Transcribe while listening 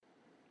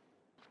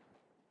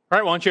All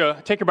right, why don't you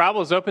take your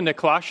Bibles, open to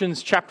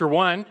Colossians chapter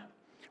 1.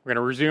 We're going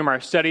to resume our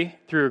study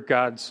through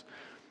God's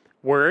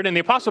Word. And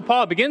the Apostle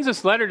Paul begins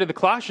this letter to the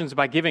Colossians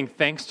by giving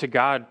thanks to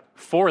God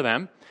for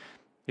them.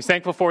 He's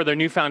thankful for their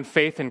newfound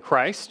faith in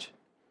Christ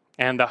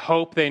and the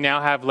hope they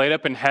now have laid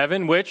up in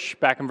heaven, which,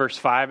 back in verse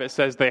 5, it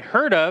says they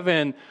heard of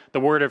in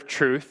the word of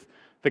truth,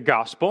 the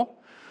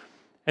gospel.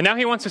 And now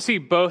he wants to see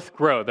both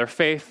grow, their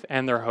faith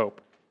and their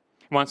hope.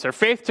 He wants their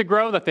faith to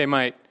grow that they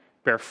might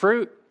bear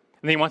fruit,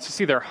 and he wants to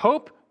see their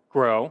hope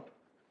grow,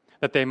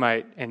 that they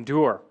might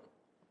endure.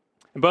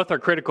 And both are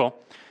critical.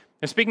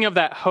 And speaking of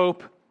that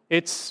hope,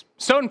 it's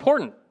so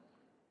important.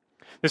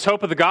 This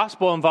hope of the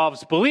gospel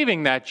involves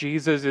believing that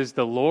Jesus is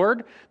the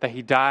Lord, that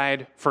he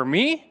died for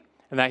me,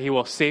 and that he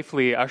will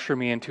safely usher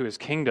me into his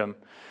kingdom.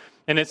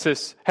 And it's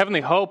this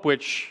heavenly hope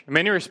which, in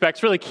many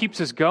respects, really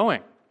keeps us going.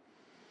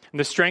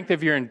 And the strength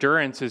of your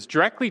endurance is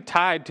directly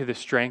tied to the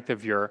strength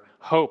of your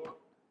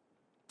hope.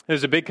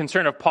 There's a big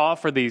concern of Paul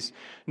for these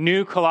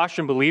new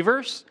Colossian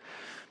believers.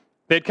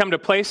 They'd come to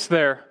place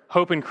their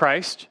hope in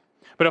Christ,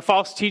 but a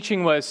false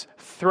teaching was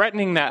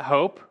threatening that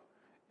hope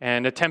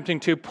and attempting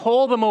to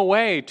pull them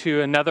away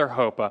to another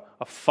hope, a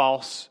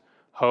false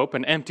hope,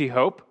 an empty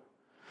hope.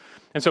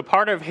 And so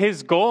part of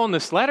his goal in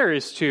this letter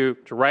is to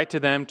write to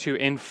them to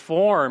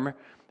inform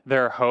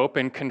their hope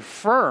and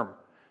confirm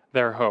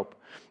their hope.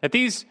 That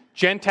these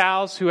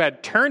Gentiles who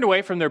had turned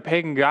away from their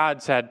pagan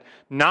gods had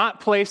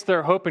not placed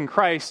their hope in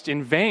Christ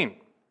in vain.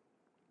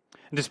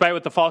 And despite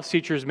what the false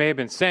teachers may have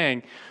been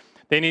saying,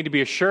 they need to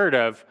be assured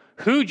of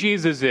who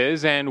Jesus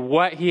is and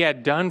what he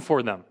had done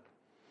for them.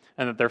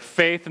 And that their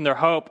faith and their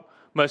hope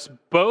must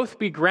both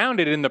be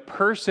grounded in the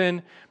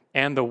person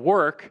and the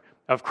work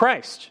of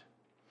Christ.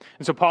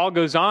 And so Paul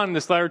goes on in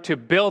this letter to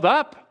build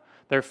up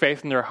their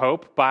faith and their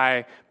hope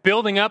by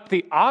building up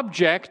the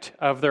object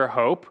of their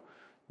hope,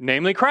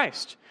 namely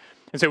Christ.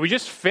 And so we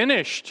just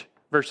finished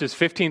verses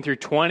 15 through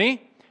 20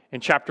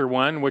 in chapter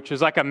 1, which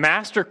is like a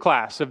master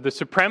class of the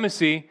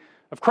supremacy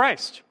of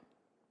Christ.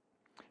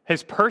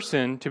 His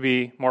person, to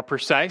be more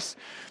precise,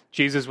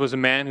 Jesus was a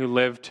man who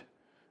lived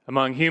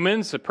among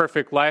humans, a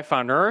perfect life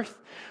on earth.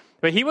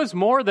 But he was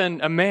more than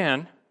a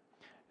man,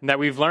 and that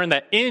we've learned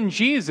that in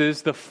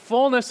Jesus, the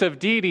fullness of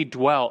deity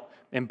dwelt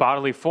in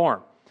bodily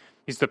form.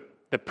 He's the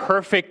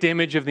perfect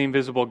image of the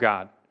invisible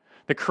God,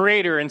 the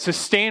creator and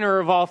sustainer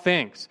of all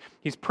things.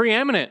 He's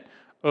preeminent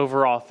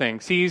over all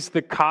things. He's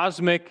the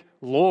cosmic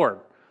Lord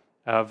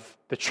of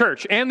the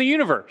church and the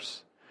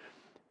universe.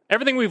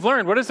 Everything we've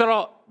learned, what does that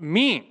all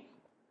mean?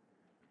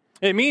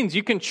 It means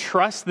you can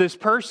trust this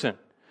person.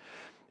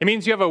 It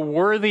means you have a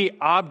worthy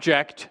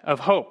object of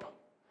hope.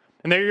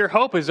 And there your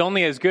hope is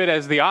only as good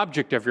as the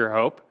object of your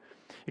hope.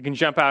 You can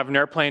jump out of an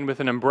airplane with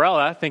an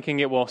umbrella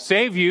thinking it will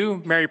save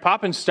you, Mary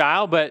Poppins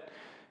style, but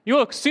you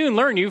will soon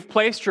learn you've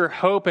placed your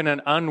hope in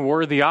an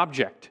unworthy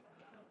object.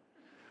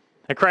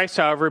 And Christ,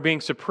 however,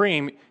 being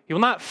supreme, he will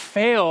not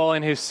fail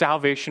in his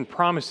salvation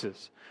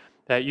promises,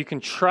 that you can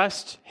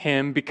trust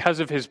him because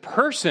of his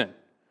person.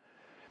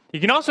 You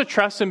can also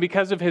trust him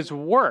because of his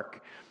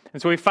work. And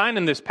so we find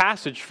in this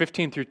passage,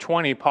 15 through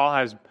 20, Paul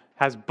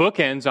has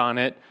bookends on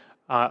it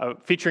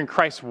featuring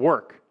Christ's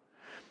work.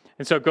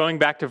 And so going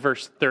back to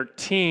verse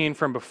 13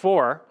 from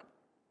before,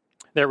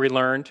 there we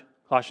learned,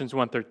 Colossians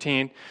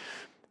 1:13,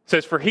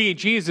 says, "For he,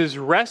 Jesus,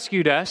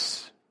 rescued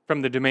us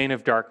from the domain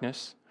of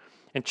darkness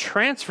and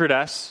transferred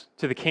us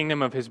to the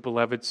kingdom of his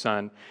beloved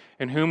Son,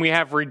 in whom we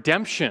have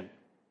redemption,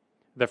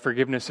 the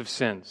forgiveness of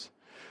sins."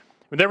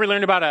 Then we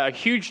learned about a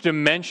huge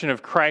dimension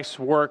of Christ's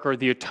work or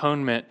the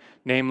atonement,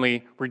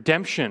 namely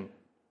redemption.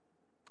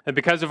 And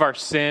because of our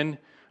sin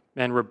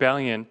and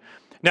rebellion,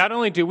 not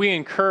only do we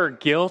incur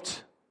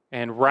guilt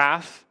and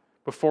wrath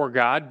before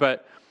God,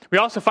 but we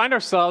also find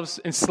ourselves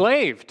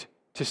enslaved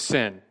to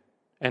sin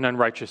and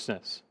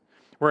unrighteousness.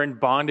 We're in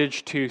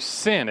bondage to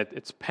sin,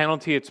 its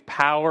penalty, its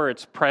power,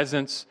 its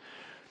presence.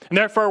 And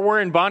therefore,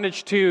 we're in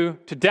bondage to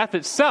death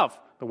itself.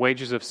 The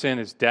wages of sin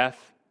is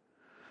death.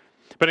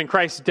 But in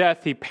Christ's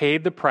death, he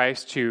paid the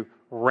price to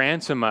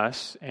ransom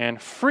us and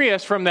free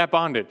us from that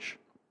bondage.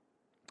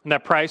 And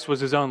that price was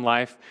his own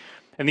life.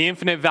 And the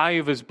infinite value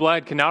of his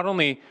blood can not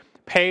only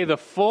pay the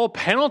full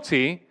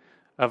penalty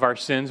of our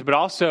sins, but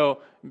also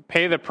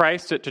pay the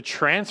price to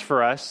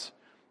transfer us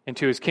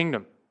into his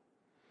kingdom.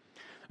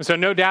 And so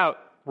no doubt,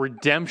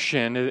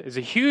 redemption is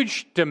a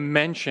huge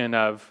dimension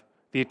of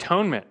the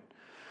atonement.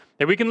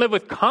 That we can live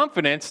with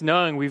confidence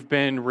knowing we've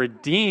been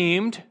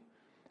redeemed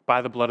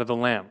by the blood of the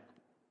Lamb.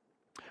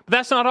 But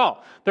that's not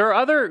all. There are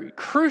other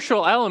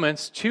crucial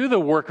elements to the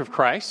work of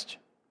Christ.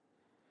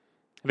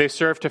 They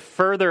serve to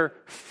further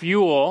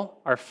fuel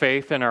our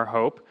faith and our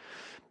hope.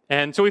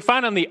 And so we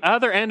find on the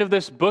other end of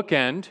this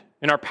bookend,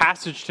 in our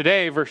passage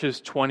today, verses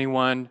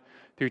 21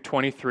 through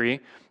 23,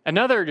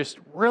 another just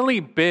really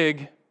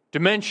big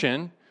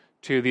dimension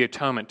to the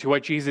atonement, to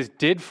what Jesus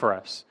did for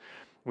us.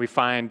 We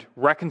find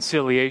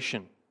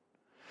reconciliation.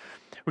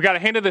 We got a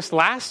hint of this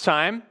last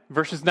time,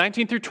 verses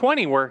 19 through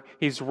 20, where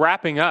he's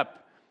wrapping up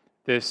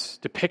this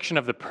depiction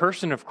of the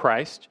person of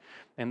Christ.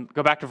 And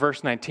go back to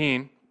verse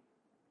 19.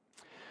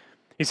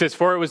 He says,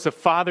 "For it was the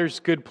Father's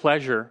good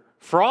pleasure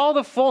for all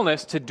the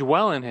fullness to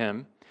dwell in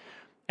him,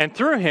 and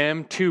through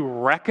him to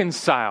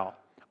reconcile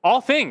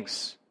all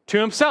things to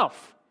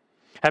himself,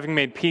 having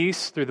made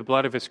peace through the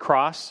blood of his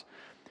cross.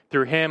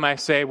 Through him, I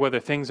say, whether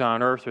things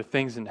on earth or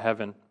things in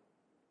heaven."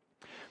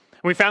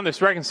 And we found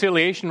this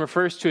reconciliation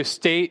refers to a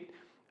state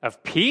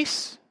of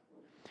peace.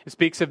 It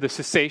speaks of the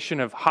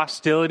cessation of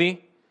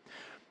hostility,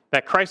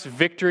 that Christ's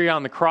victory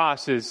on the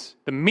cross is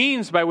the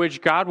means by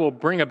which God will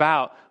bring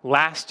about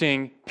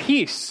lasting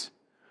peace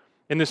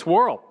in this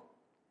world.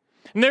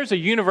 And there's a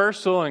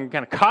universal and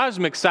kind of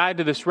cosmic side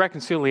to this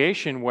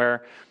reconciliation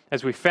where,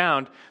 as we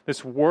found,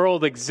 this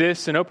world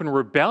exists in open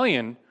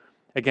rebellion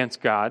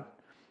against God.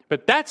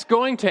 But that's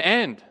going to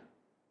end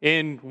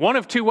in one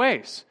of two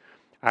ways,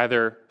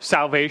 either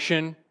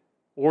salvation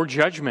or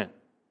judgment.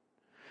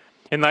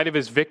 In light of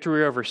his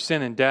victory over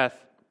sin and death,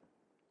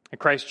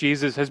 Christ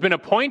Jesus has been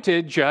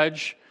appointed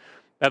judge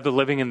of the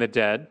living and the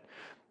dead,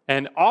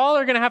 and all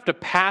are going to have to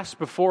pass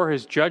before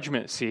his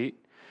judgment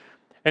seat.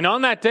 And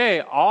on that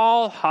day,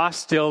 all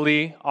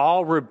hostility,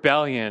 all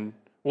rebellion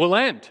will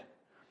end,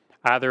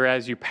 either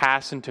as you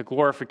pass into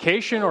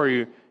glorification or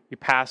you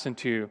pass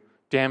into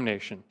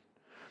damnation.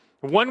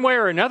 One way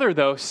or another,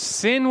 though,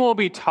 sin will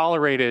be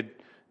tolerated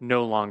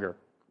no longer.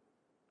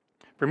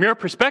 From your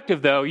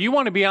perspective, though, you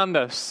want to be on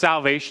the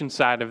salvation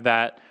side of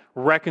that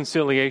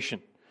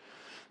reconciliation.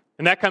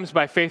 And that comes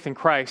by faith in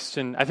Christ.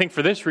 And I think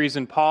for this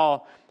reason,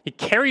 Paul, he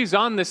carries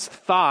on this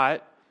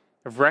thought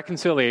of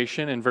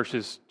reconciliation in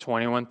verses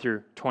 21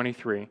 through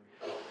 23.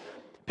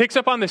 Picks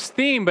up on this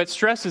theme, but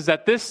stresses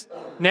that this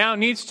now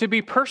needs to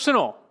be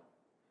personal.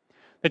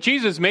 That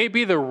Jesus may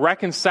be the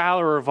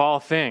reconciler of all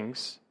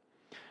things,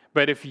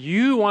 but if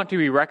you want to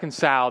be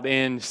reconciled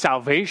in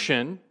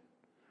salvation,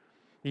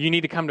 you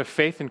need to come to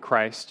faith in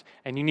Christ,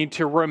 and you need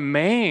to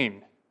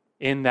remain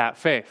in that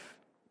faith.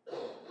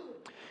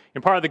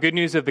 And part of the good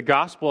news of the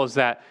gospel is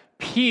that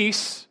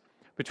peace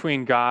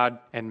between God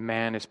and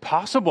man is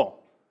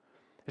possible.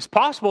 It's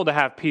possible to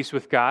have peace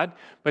with God,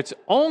 but it's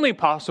only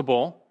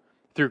possible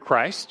through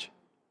Christ.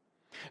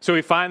 So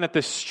we find that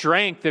the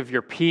strength of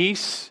your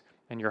peace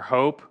and your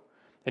hope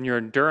and your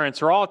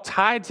endurance are all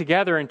tied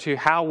together into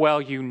how well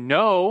you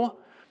know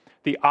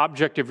the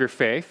object of your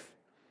faith,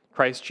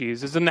 Christ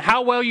Jesus, and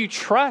how well you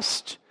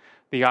trust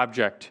the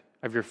object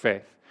of your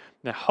faith.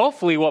 Now,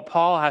 hopefully what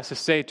Paul has to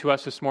say to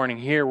us this morning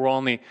here will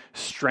only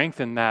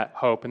strengthen that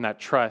hope and that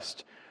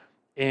trust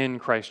in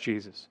Christ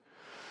Jesus.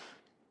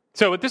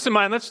 So with this in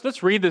mind,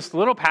 let's read this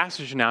little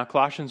passage now,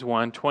 Colossians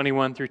 1,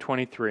 21 through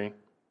 23.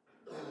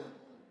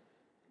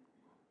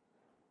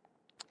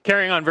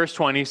 Carrying on verse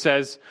 20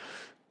 says,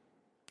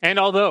 "And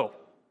although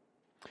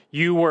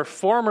you were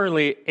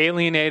formerly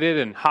alienated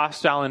and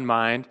hostile in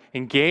mind,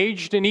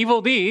 engaged in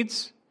evil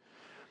deeds,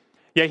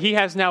 yet he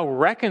has now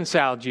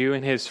reconciled you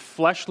in his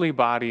fleshly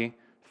body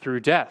through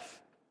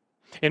death,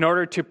 in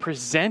order to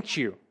present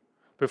you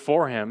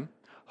before him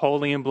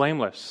holy and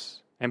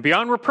blameless and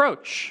beyond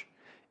reproach,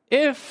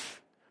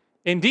 if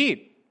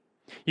indeed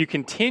you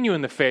continue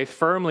in the faith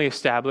firmly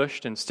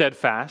established and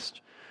steadfast,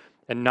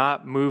 and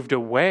not moved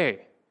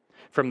away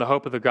from the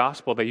hope of the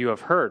gospel that you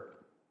have heard,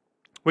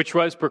 which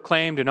was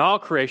proclaimed in all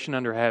creation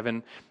under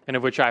heaven, and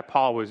of which I,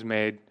 Paul, was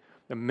made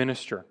a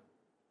minister."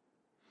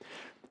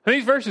 And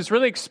these verses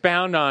really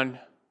expound on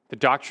the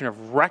doctrine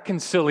of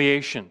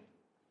reconciliation.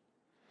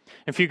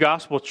 And few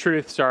gospel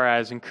truths are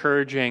as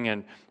encouraging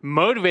and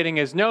motivating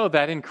as know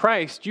that in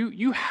Christ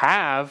you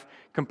have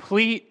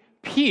complete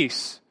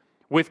peace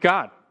with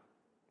God.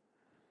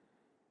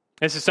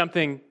 This is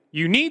something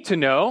you need to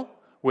know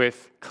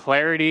with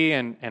clarity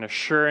and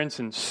assurance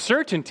and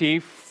certainty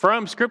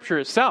from Scripture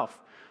itself.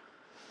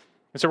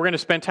 And so we're going to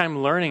spend time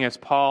learning as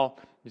Paul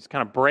just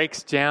kind of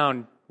breaks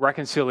down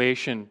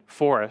reconciliation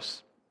for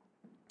us.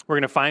 We're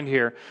going to find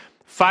here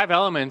 5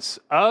 elements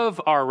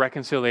of our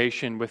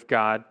reconciliation with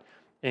God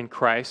in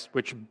Christ,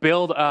 which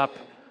build up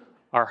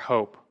our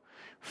hope.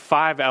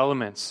 5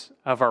 elements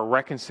of our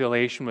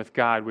reconciliation with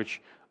God,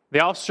 which they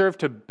all serve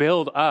to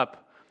build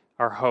up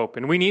our hope.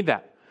 And we need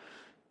that.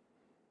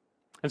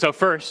 And so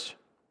first,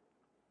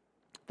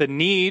 the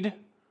need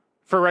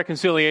for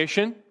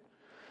reconciliation.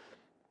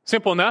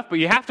 Simple enough, but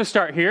you have to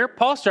start here.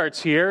 Paul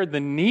starts here,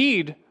 the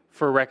need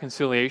for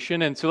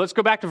reconciliation. And so let's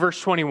go back to verse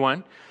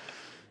 21.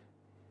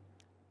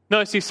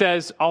 Notice he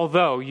says,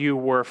 "Although you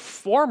were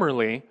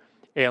formerly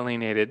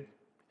alienated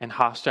and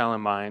hostile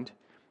in mind,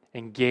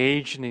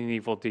 engaged in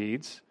evil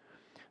deeds."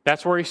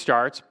 That's where he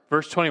starts.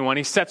 Verse 21,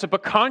 he sets up a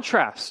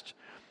contrast.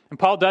 And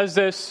Paul does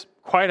this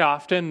quite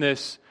often,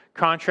 this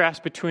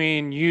contrast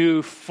between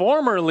you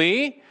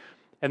formerly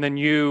and then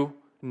you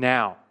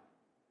now.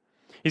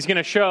 He's going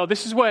to show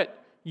this is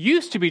what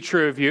used to be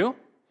true of you,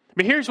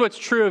 but here's what's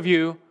true of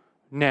you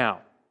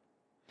now.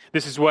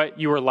 This is what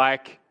you were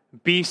like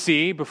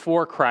BC,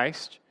 before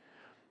Christ.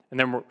 And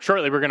then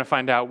shortly we're going to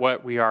find out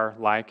what we are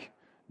like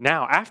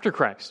now, after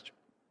Christ.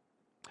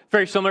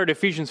 Very similar to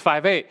Ephesians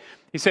 5:8.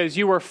 He says,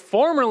 "You were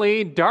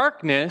formerly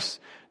darkness,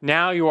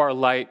 now you are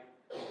light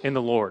in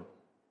the Lord."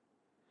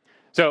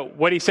 So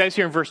what he says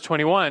here in verse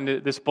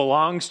 21, this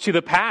belongs to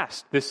the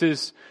past. This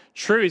is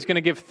true. He's going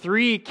to give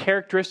three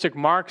characteristic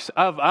marks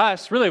of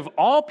us, really of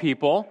all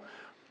people,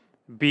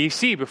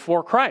 BC,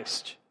 before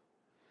Christ.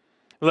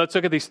 Let's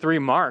look at these three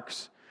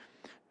marks.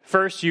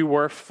 First, you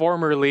were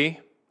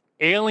formerly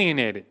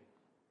alienated.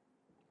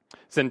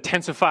 It's an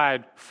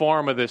intensified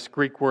form of this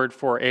Greek word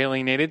for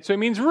alienated, so it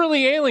means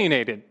really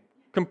alienated,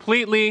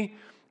 completely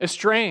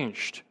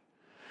estranged.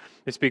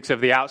 It speaks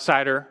of the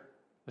outsider,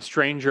 the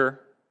stranger,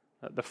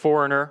 the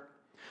foreigner,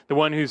 the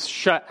one who's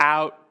shut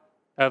out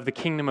of the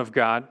kingdom of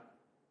God.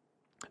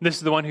 This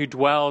is the one who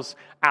dwells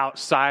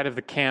outside of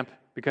the camp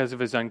because of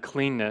his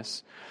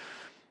uncleanness.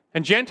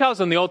 And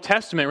Gentiles in the Old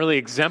Testament really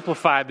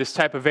exemplified this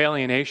type of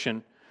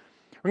alienation.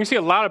 We're going to see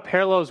a lot of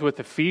parallels with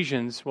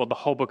Ephesians, well, the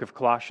whole book of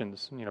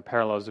Colossians,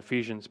 parallels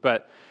Ephesians.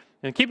 But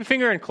keep a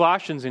finger in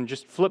Colossians and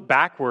just flip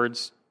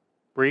backwards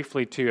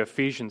briefly to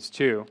Ephesians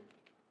 2.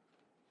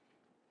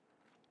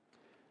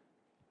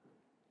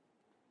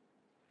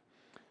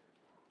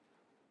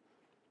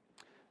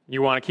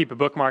 You want to keep a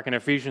bookmark in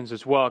Ephesians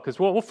as well, because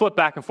we'll flip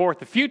back and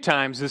forth a few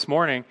times this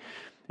morning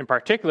in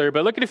particular.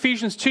 But look at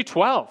Ephesians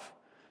 2:12.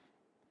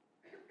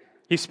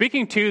 He's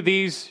speaking to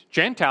these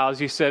Gentiles.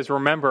 He says,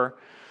 remember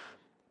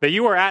that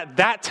you were at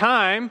that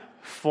time,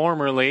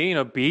 formerly,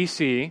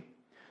 BC,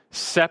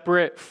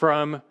 separate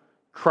from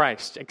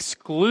Christ,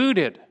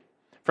 excluded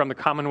from the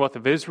commonwealth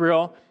of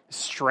Israel,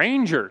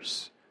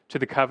 strangers to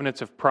the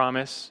covenants of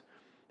promise,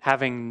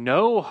 having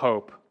no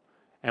hope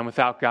and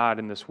without God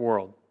in this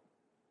world.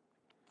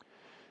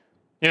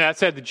 That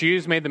said, the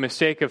Jews made the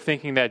mistake of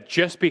thinking that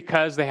just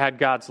because they had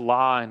God's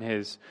law and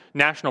his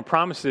national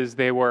promises,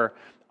 they were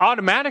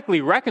automatically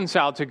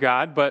reconciled to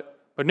God, but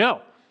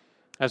no.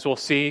 As we'll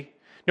see,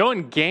 no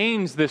one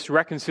gains this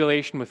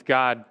reconciliation with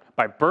God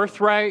by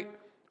birthright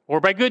or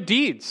by good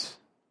deeds,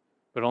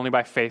 but only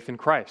by faith in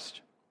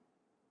Christ.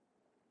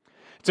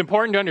 It's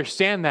important to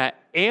understand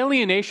that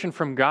alienation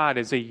from God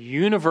is a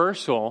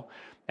universal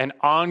and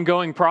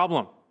ongoing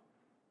problem.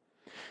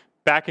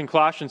 Back in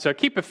Colossians, so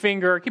keep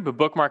a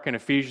bookmark in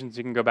Ephesians,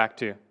 you can go back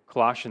to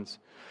Colossians.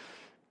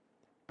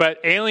 But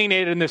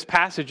alienated in this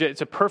passage,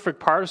 it's a perfect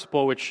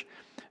participle, which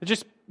it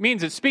just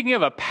means it's speaking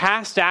of a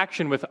past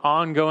action with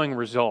ongoing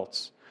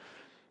results.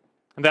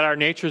 And that our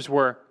natures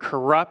were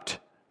corrupt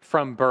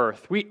from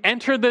birth. We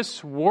enter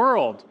this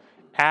world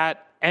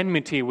at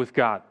enmity with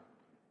God.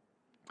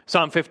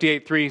 Psalm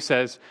 58:3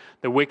 says,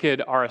 the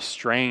wicked are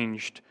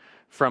estranged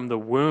from the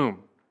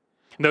womb.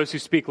 And those who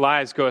speak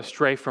lies go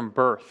astray from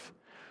birth.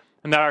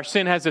 And that our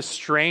sin has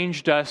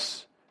estranged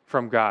us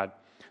from God.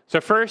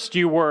 So first,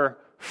 you were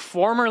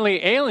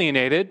formerly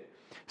alienated.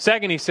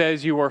 Second, he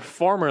says, you were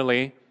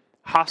formerly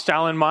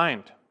hostile in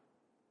mind.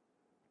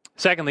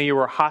 Secondly, you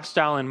were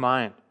hostile in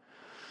mind.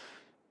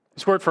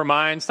 This word for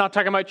mind, it's not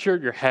talking about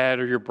your head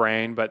or your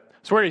brain, but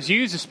this word is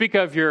used to speak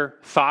of your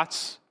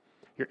thoughts,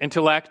 your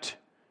intellect,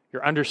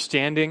 your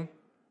understanding.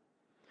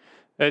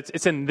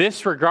 It's in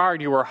this regard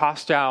you were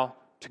hostile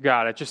to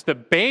God. At just the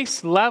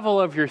base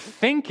level of your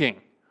thinking,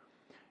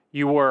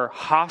 you were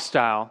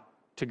hostile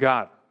to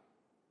God.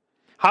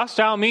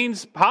 Hostile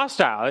means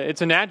hostile.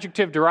 It's an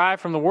adjective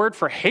derived from the word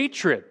for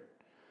hatred.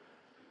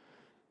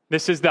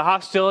 This is the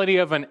hostility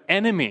of an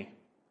enemy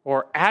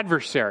or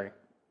adversary.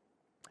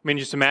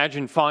 Just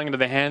imagine falling into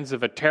the hands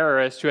of a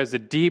terrorist who has a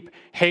deep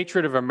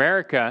hatred of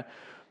America.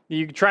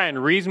 You could try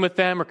and reason with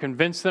them or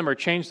convince them or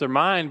change their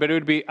mind, but it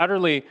would be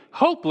utterly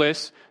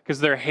hopeless because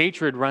their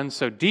hatred runs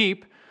so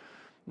deep.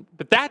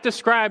 But that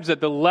describes at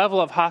the level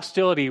of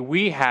hostility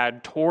we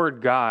had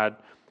toward God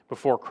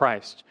before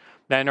Christ.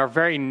 That in our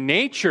very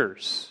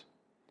natures,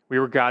 we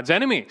were God's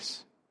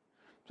enemies.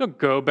 So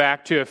go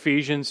back to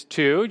Ephesians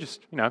 2,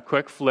 just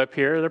quick flip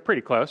here. They're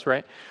pretty close,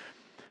 right?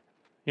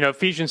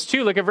 Ephesians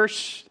 2, look at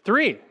verse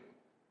 3.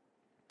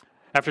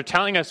 After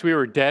telling us we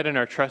were dead in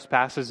our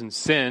trespasses and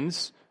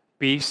sins,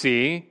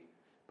 BC,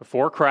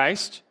 before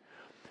Christ,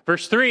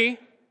 verse 3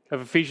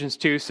 of Ephesians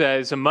 2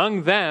 says,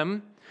 among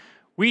them,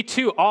 we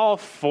too all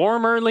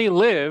formerly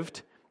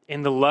lived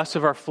in the lusts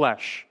of our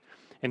flesh,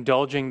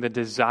 indulging the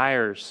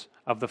desires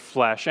of the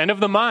flesh and of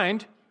the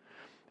mind,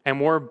 and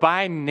were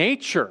by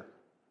nature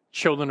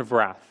children of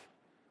wrath,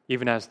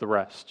 even as the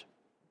rest.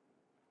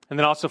 And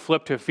then also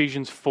flip to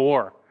Ephesians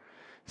 4,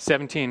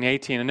 17 and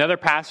 18, another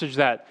passage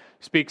that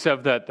speaks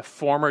of the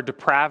former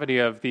depravity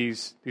of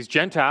these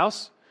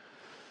Gentiles.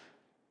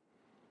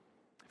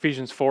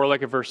 Ephesians 4,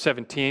 look at verse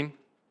 17.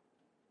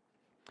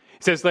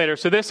 It says later,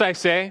 so this I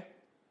say,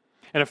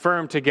 and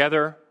affirm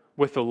together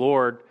with the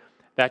Lord,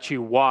 that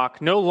you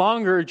walk no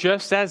longer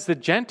just as the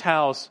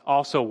Gentiles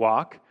also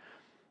walk,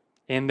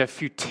 in the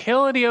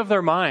futility of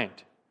their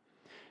mind,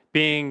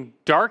 being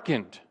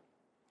darkened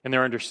in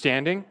their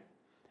understanding,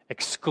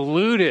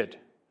 excluded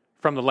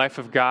from the life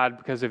of God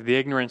because of the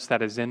ignorance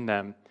that is in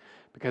them,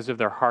 because of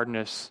their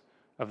hardness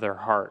of their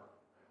heart.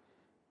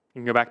 You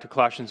can go back to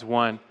Colossians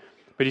 1.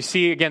 But you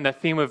see, again, the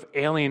theme of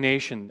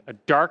alienation, a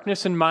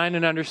darkness in mind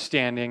and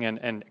understanding,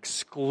 and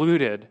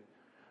excluded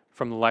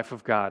from the life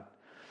of God.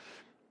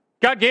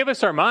 God gave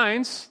us our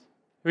minds.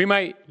 We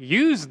might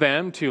use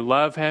them to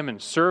love him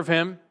and serve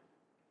him.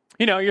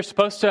 You know, you're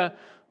supposed to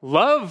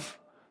love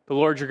the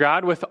Lord your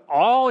God with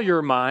all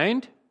your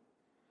mind.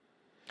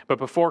 But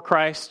before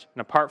Christ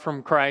and apart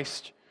from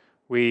Christ,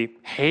 we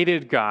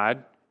hated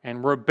God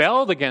and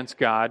rebelled against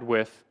God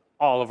with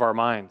all of our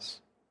minds.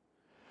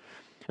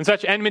 And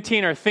such enmity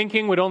in our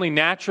thinking would only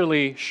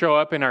naturally show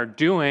up in our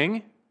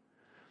doing.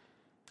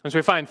 And so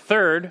we find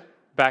third,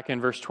 back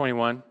in verse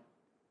 21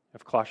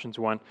 of Colossians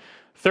 1,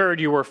 third,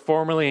 you were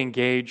formerly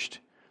engaged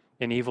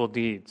in evil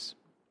deeds.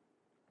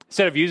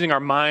 Instead of using our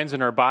minds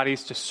and our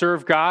bodies to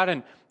serve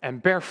God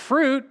and bear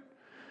fruit,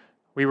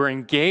 we were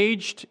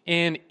engaged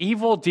in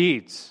evil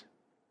deeds,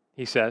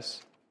 he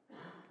says.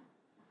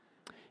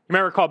 You might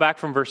recall back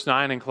from verse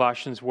 9 in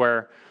Colossians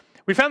where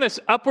we found this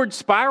upward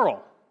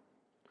spiral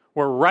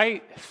where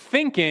right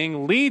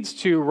thinking leads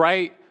to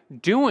right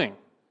doing.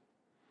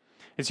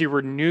 As you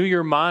renew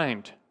your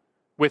mind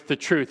with the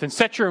truth and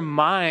set your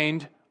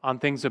mind on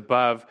things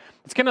above,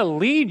 it's going to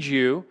lead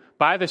you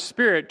by the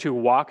Spirit to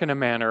walk in a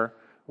manner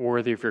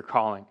worthy of your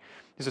calling.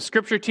 As the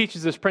Scripture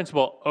teaches this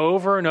principle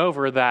over and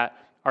over that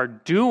our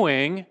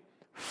doing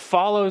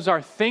follows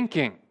our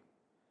thinking.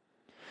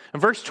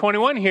 And verse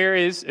 21 here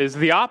is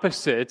the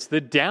opposite. It's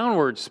the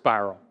downward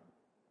spiral.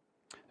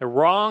 The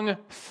wrong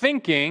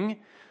thinking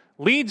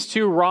leads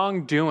to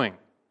wrong doing.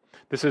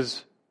 This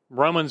is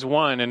Romans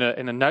 1 in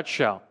a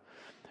nutshell.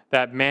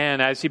 That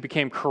man, as he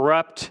became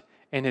corrupt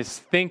in his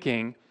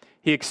thinking,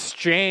 he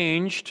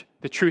exchanged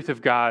the truth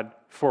of God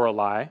for a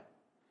lie.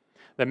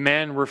 The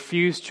man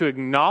refused to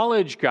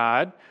acknowledge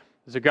God,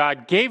 so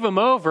God gave him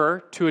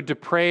over to a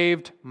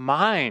depraved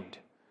mind.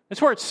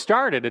 That's where it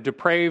started, a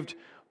depraved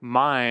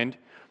mind.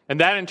 And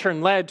that in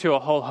turn led to a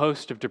whole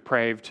host of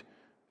depraved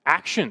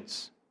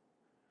actions.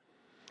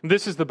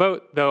 This is the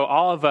boat, though,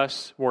 all of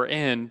us were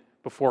in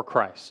before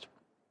Christ.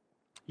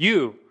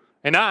 You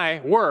and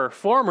I were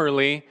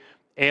formerly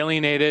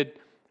alienated,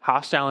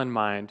 hostile in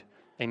mind,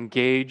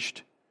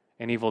 engaged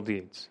in evil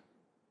deeds.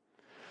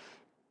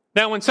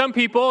 Now, when some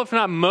people, if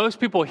not most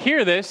people,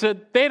 hear this,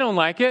 they don't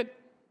like it.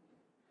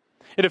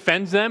 It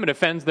offends them. It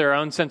offends their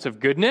own sense of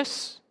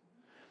goodness.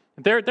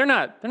 They're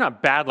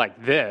not bad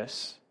like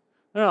this.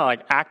 They're not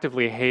like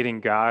actively hating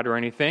God or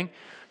anything.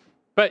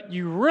 But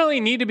you really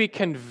need to be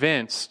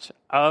convinced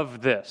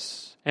of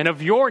this and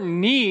of your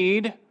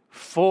need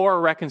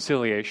for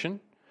reconciliation.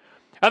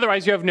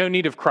 Otherwise, you have no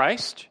need of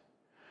Christ.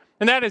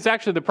 And that is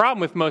actually the problem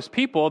with most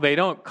people. They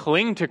don't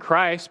cling to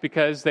Christ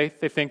because they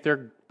think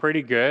they're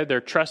pretty good.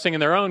 They're trusting in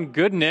their own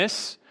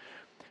goodness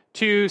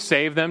to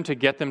save them, to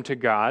get them to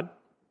God.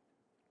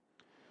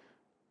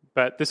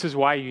 But this is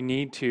why you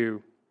need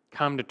to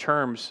come to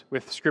terms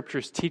with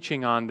Scripture's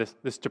teaching on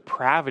this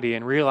depravity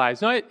and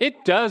realize, no,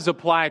 it does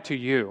apply to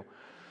you.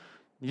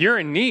 You're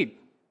in need.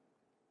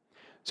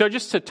 So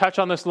just to touch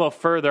on this a little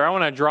further, I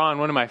want to draw on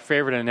one of my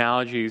favorite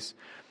analogies.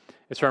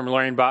 It's from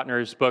Lorraine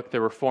Botner's book, The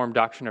Reformed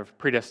Doctrine of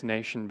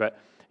Predestination, but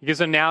he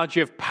gives an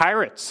analogy of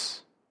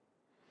pirates.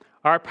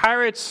 Are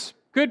pirates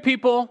good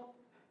people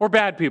or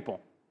bad people?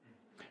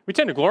 We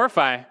tend to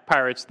glorify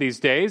pirates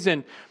these days,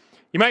 and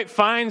you might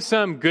find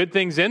some good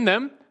things in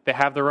them. They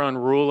have their own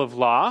rule of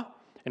law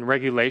and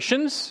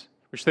regulations,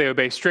 which they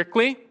obey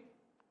strictly.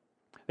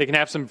 They can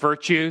have some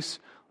virtues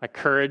like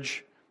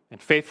courage and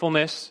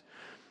faithfulness.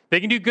 They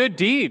can do good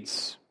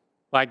deeds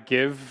like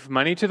give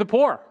money to the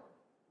poor.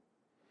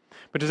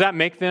 But does that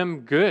make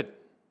them good?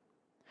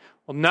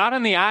 Well, not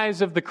in the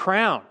eyes of the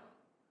crown.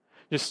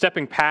 Just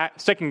stepping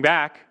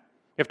back,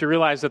 you have to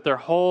realize that their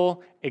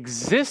whole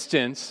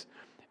existence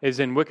is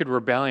in wicked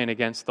rebellion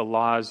against the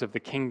laws of the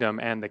kingdom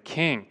and the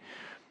king.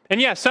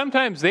 And yeah,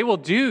 sometimes they will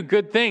do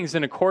good things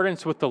in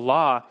accordance with the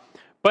law,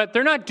 but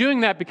they're not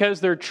doing that because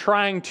they're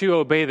trying to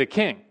obey the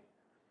king.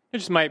 It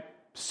just might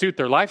suit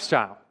their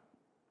lifestyle.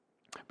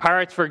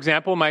 Pirates, for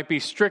example, might be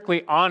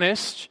strictly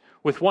honest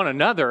with one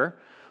another,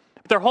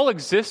 but their whole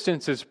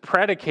existence is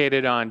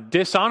predicated on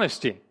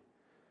dishonesty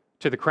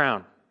to the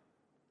crown.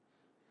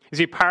 You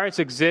see, pirates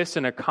exist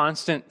in a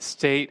constant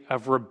state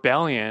of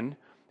rebellion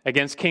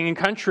against king and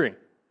country.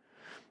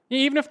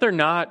 Even if they're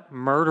not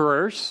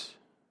murderers,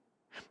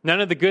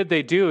 none of the good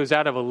they do is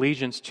out of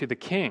allegiance to the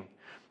king.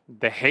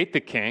 They hate the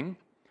king.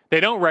 They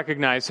don't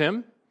recognize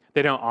him.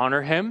 They don't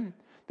honor him.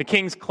 The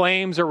king's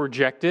claims are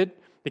rejected.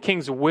 The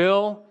king's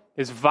will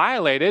is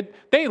violated.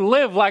 They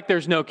live like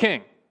there's no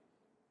king.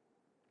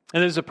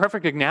 And this is a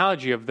perfect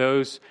analogy of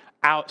those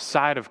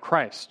outside of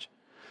Christ.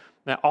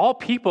 Now, all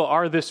people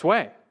are this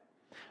way.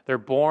 They're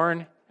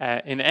born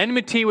in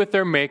enmity with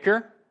their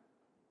Maker,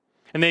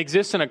 and they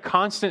exist in a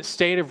constant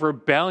state of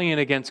rebellion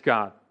against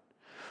God.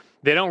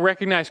 They don't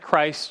recognize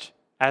Christ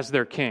as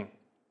their king.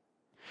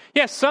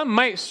 Yes, some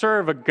might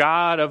serve a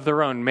God of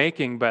their own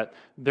making, but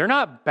they're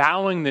not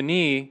bowing the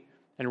knee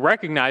and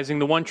recognizing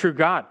the one true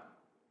God.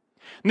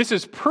 And this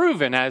is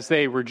proven as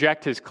they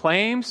reject his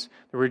claims,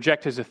 they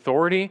reject his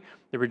authority,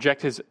 they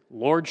reject his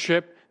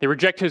lordship, they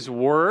reject his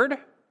word.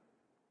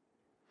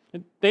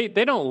 They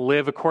don't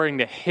live according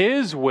to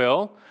his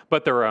will,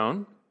 but their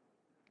own.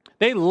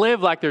 They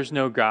live like there's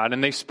no God,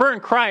 and they spurn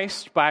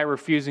Christ by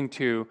refusing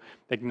to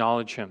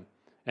acknowledge him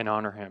and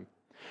honor him.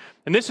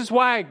 And this is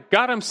why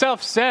God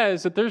himself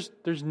says that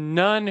there's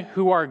none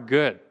who are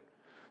good.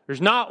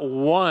 There's not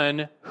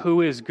one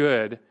who is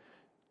good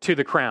to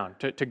the crown,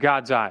 to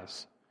God's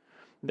eyes.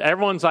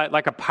 Everyone's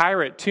like a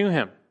pirate to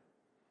him.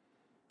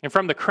 And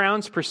from the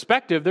crown's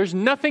perspective, there's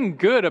nothing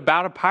good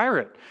about a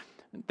pirate.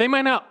 They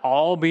might not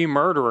all be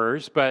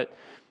murderers, but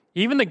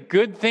even the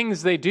good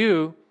things they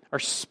do are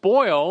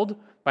spoiled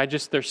by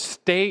just their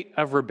state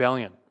of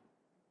rebellion.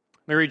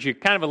 Let me read you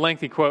kind of a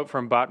lengthy quote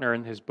from Botner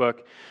in his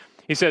book.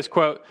 He says,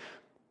 quote,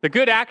 "The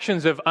good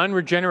actions of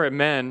unregenerate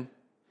men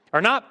are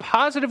not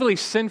positively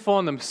sinful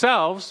in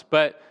themselves,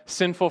 but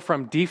sinful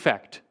from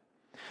defect.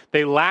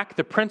 They lack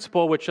the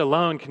principle which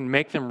alone can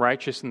make them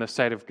righteous in the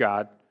sight of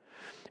God.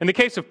 In the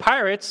case of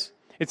pirates,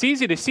 it's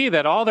easy to see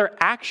that all their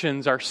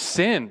actions are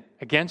sin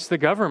against the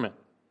government.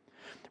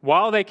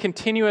 While they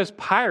continue as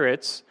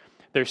pirates,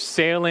 they're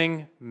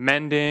sailing,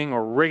 mending,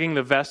 or rigging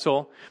the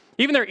vessel.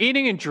 Even their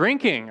eating and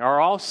drinking are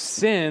all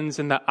sins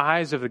in the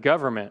eyes of the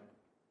government,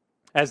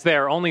 as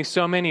there are only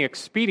so many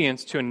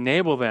expedients to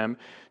enable them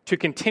to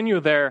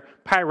continue their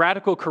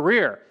piratical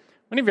career."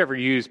 When have you ever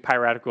used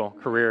piratical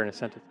career in a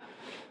sentence?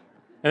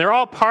 And they're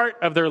all part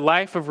of their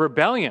life of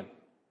rebellion.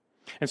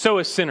 And so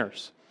is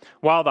sinners.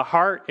 While the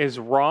heart is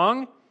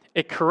wrong,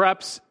 it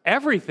corrupts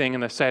everything in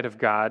the sight of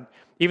God,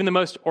 even the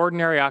most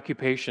ordinary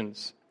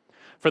occupations.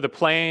 For the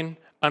plain,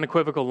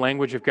 unequivocal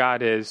language of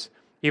God is,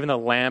 even the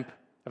lamp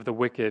of the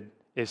wicked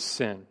is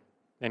sin.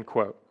 End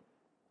quote.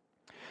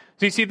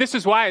 So you see, this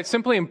is why it's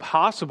simply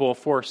impossible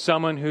for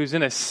someone who's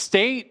in a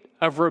state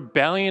of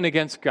rebellion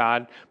against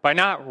God, by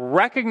not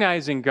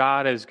recognizing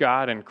God as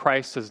God and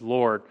Christ as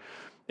Lord,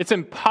 it's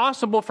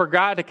impossible for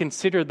God to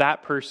consider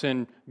that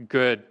person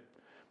good.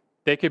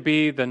 They could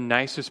be the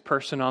nicest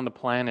person on the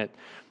planet.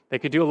 They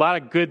could do a lot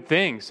of good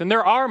things. And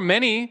there are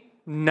many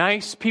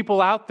nice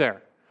people out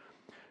there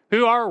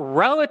who are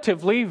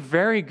relatively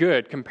very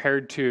good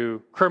compared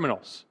to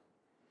criminals.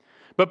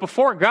 But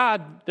before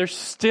God, they're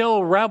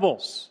still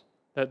rebels.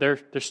 They're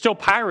still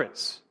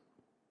pirates.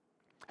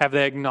 Have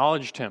they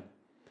acknowledged him?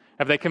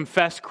 Have they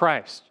confessed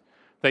Christ?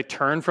 Have they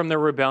turned from their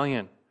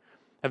rebellion?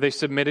 Have they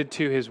submitted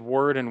to his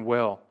word and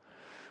will?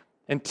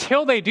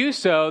 Until they do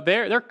so,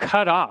 they're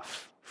cut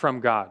off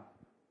from God.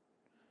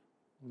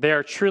 They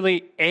are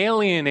truly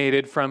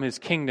alienated from his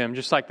kingdom,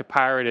 just like the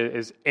pirate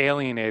is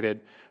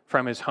alienated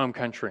from his home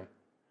country.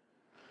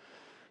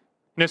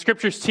 Now,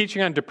 Scripture's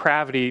teaching on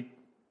depravity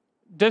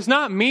does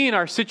not mean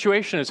our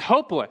situation is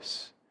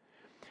hopeless.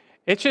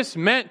 It's just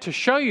meant to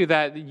show you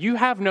that you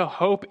have no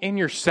hope in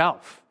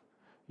yourself.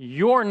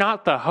 You're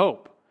not the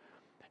hope.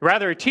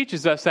 Rather, it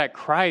teaches us that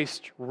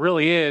Christ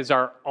really is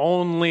our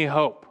only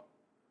hope.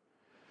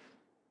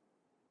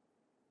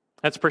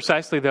 That's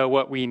precisely, though,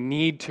 what we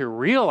need to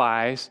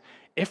realize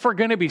if we're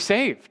going to be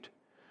saved.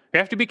 We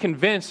have to be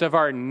convinced of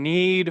our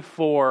need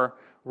for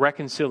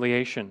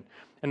reconciliation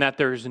and that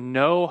there's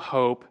no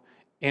hope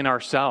in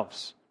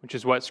ourselves, which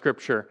is what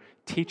Scripture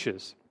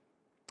teaches.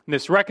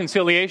 This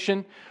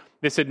reconciliation,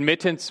 this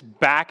admittance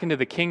back into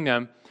the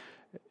kingdom,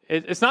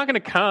 it's not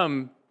going to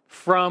come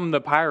from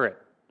the pirate.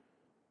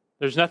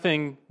 There's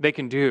nothing they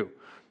can do.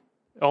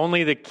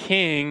 Only the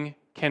king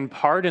can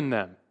pardon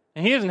them.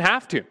 And he doesn't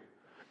have to.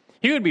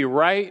 He would be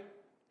right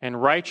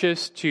and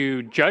righteous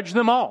to judge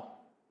them all.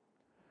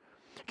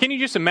 Can you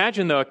just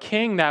imagine, though, a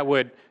king that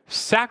would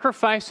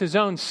sacrifice his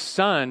own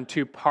son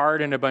to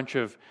pardon a bunch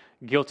of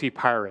guilty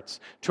pirates,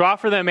 to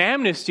offer them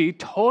amnesty,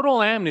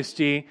 total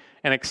amnesty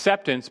and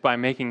acceptance by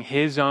making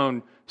his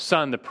own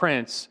son, the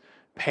prince,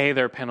 pay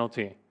their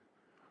penalty?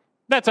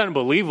 That's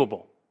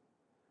unbelievable.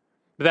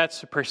 But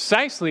that's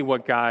precisely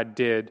what God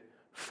did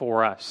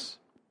for us.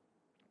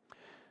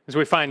 As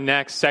we find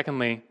next,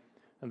 secondly,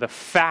 the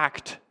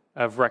fact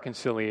of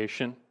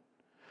reconciliation.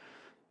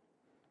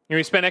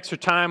 We spent extra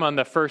time on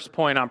the first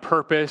point on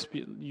purpose.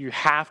 You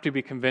have to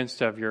be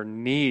convinced of your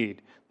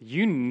need.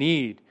 You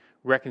need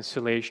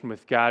reconciliation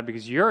with God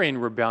because you're in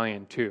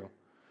rebellion too,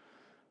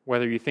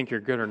 whether you think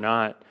you're good or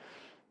not.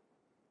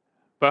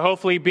 But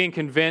hopefully being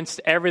convinced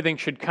everything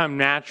should come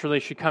naturally,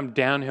 should come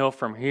downhill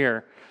from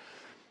here.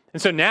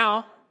 And so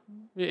now,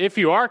 if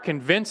you are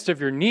convinced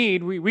of your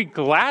need, we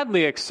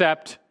gladly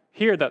accept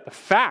here that the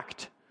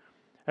fact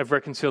of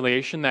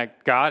reconciliation,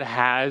 that God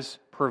has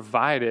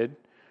provided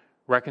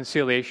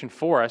reconciliation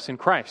for us in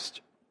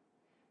Christ.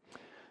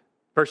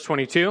 Verse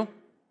 22,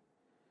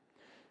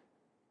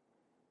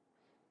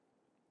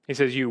 he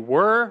says, "You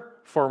were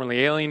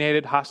formerly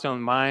alienated, hostile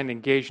in mind,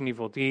 engaged in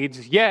evil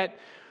deeds, yet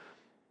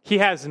he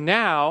has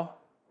now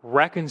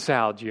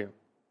reconciled you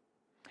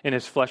in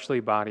his fleshly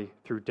body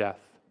through death."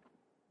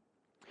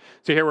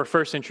 So here we're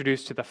first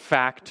introduced to the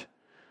fact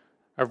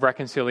of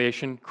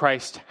reconciliation.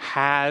 Christ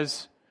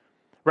has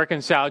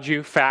reconciled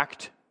you.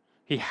 Fact,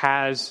 he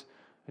has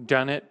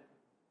done it.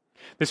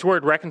 This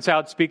word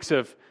reconciled speaks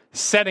of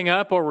setting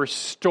up or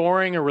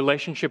restoring a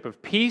relationship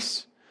of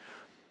peace.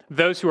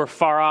 Those who are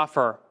far off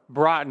are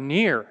brought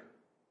near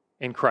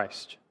in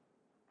Christ.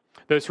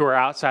 Those who are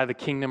outside the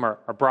kingdom are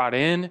brought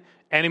in.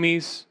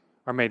 Enemies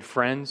are made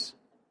friends.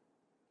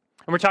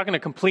 And we're talking a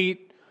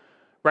complete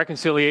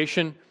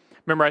reconciliation.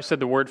 Remember I said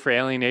the word for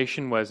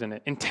alienation was an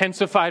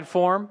intensified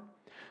form?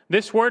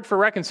 This word for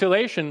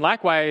reconciliation,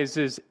 likewise,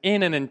 is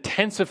in an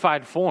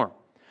intensified form.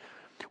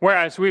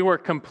 Whereas we were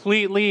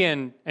completely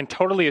and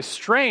totally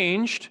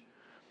estranged,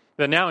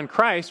 that now in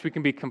Christ we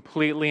can be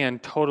completely and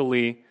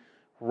totally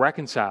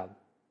reconciled.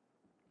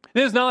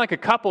 This is not like a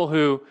couple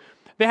who,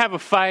 they have a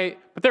fight,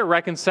 but they're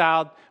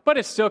reconciled, but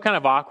it's still kind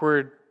of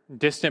awkward,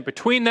 distant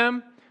between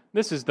them.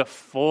 This is the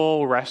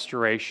full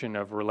restoration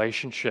of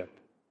relationship.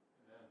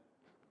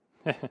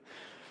 It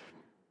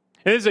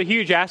is a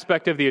huge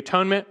aspect of the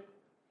atonement.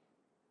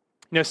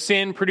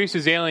 Sin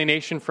produces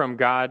alienation from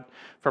God,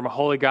 from a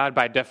holy God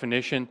by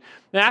definition.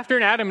 And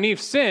after Adam and Eve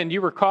sinned,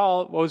 you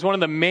recall what was one of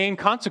the main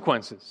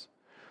consequences.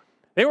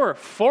 They were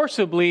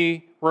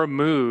forcibly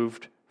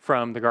removed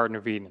from the Garden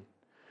of Eden.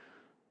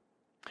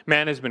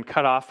 Man has been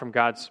cut off from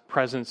God's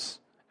presence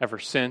ever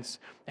since.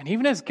 And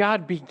even as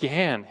God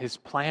began his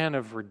plan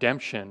of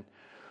redemption,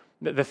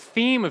 the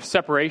theme of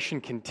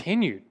separation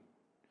continued.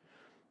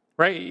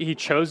 Right? He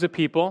chose a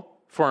people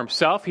for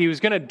himself. He was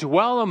going to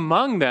dwell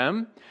among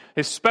them.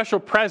 His special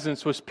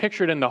presence was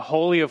pictured in the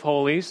Holy of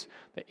Holies,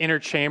 the inner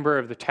chamber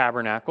of the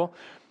tabernacle.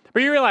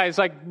 But you realize,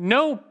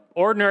 no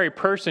ordinary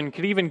person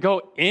could even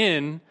go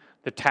in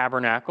the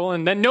tabernacle,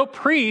 and then no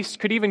priest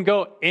could even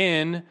go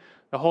in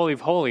the Holy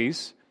of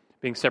Holies,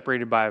 being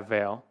separated by a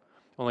veil.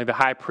 Only the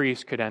high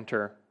priest could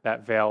enter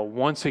that veil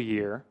once a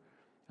year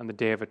on the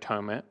Day of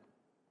Atonement.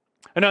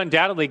 And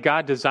undoubtedly,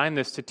 God designed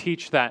this to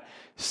teach that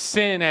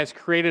sin has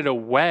created a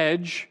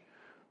wedge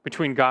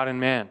between God and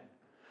man.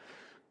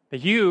 That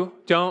you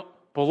don't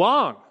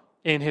belong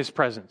in his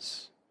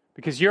presence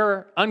because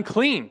you're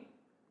unclean.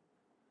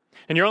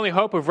 And your only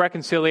hope of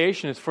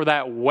reconciliation is for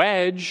that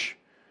wedge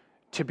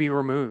to be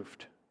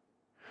removed.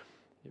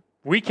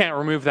 We can't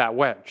remove that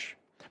wedge.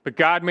 But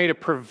God made a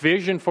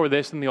provision for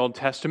this in the Old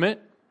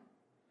Testament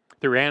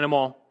through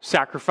animal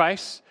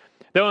sacrifice.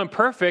 Though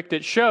imperfect,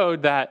 it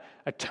showed that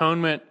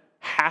atonement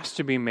has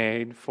to be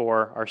made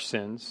for our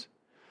sins.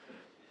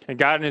 And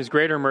God in his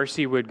greater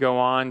mercy would go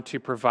on to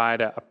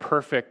provide a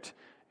perfect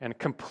and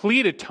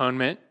complete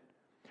atonement,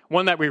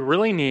 one that we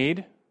really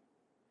need,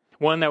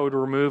 one that would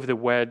remove the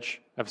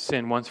wedge of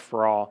sin once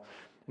for all.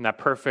 And that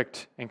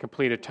perfect and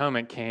complete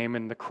atonement came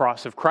in the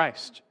cross of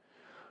Christ,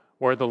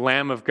 where the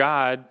Lamb of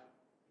God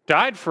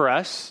died for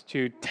us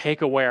to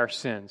take away our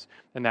sins,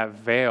 and that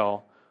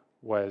veil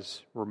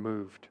was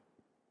removed.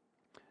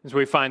 As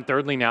we find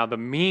thirdly now, the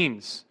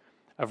means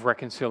of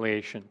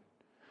reconciliation.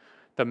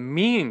 The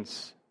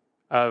means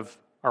of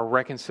our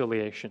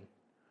reconciliation.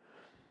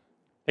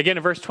 Again,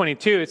 in verse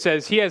 22, it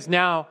says, he has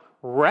now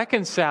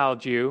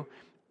reconciled you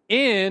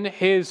in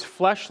his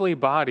fleshly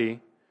body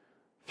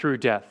through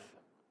death.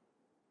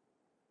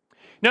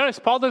 Notice,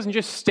 Paul doesn't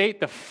just state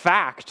the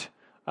fact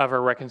of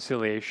our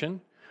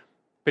reconciliation,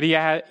 but he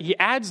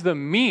adds the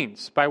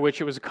means by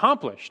which it was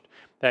accomplished.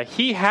 That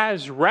he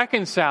has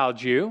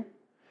reconciled you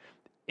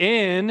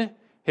in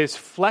his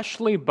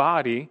fleshly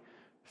body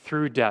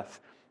through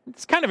death.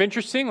 It's kind of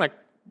interesting.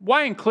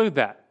 Why include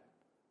that?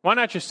 Why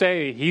not just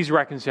say he's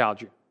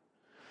reconciled you?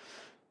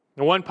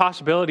 The one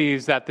possibility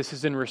is that this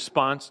is in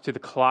response to the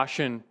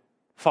Colossian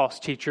false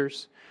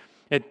teachers.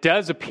 It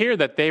does appear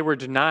that they were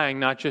denying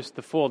not just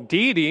the full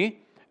deity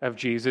of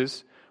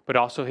Jesus, but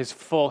also his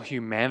full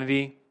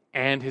humanity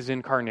and his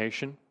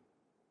incarnation.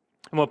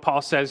 And what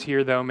Paul says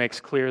here, though, makes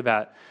clear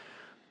that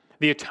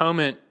the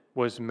atonement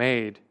was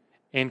made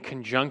in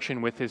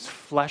conjunction with his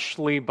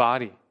fleshly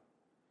body.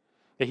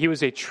 That he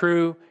was a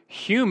true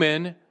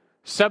human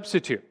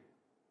substitute.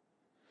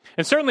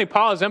 And certainly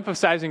Paul is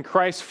emphasizing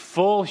Christ's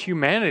full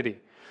humanity.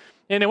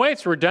 In a way,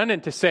 it's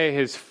redundant to say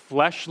his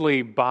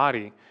fleshly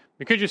body.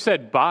 We could just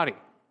said body.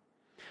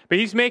 But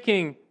he's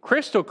making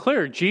crystal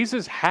clear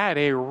Jesus had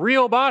a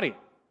real body.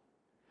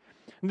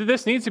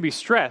 This needs to be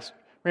stressed.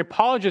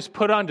 Paul just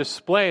put on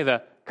display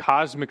the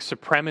cosmic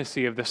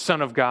supremacy of the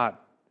Son of God.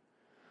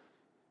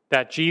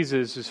 That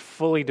Jesus is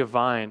fully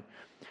divine.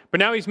 But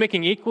now he's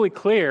making equally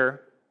clear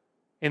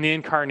in the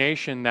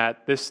incarnation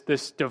that this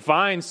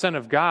divine Son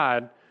of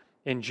God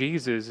in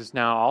Jesus is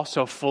now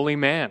also fully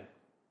man.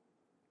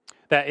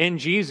 That in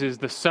Jesus,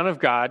 the Son of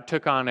God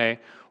took on a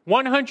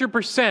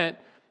 100%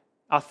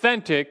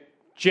 authentic,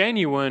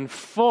 genuine,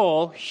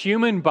 full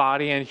human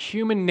body and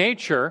human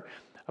nature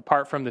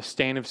apart from the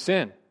stain of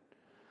sin.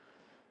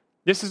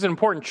 This is an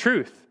important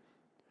truth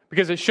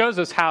because it shows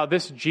us how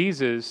this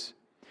Jesus,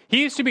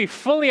 he is to be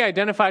fully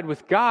identified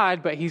with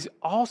God, but he's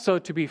also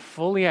to be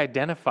fully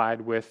identified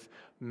with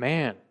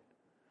man.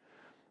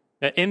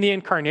 That in the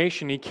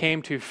incarnation, he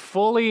came to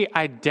fully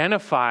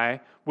identify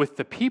with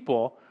the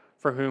people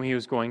for whom he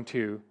was going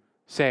to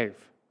save.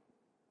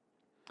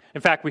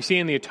 In fact, we see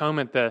in the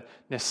atonement the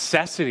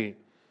necessity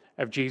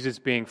of Jesus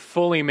being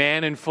fully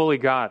man and fully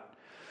God.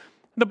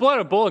 The blood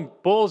of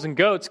bulls and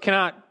goats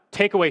cannot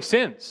take away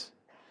sins.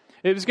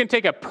 It was going to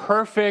take a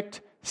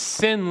perfect,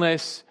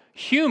 sinless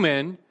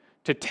human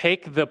to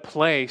take the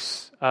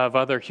place of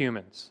other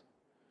humans.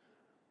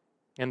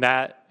 And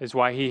that is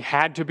why he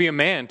had to be a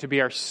man, to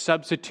be our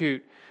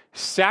substitute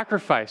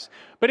sacrifice.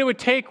 But it would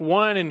take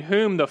one in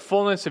whom the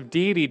fullness of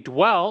deity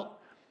dwelt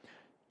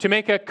to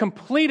make a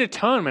complete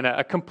atonement,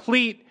 a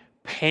complete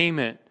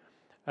payment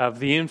of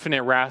the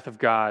infinite wrath of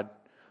God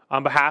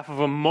on behalf of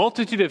a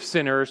multitude of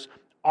sinners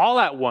all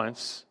at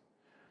once.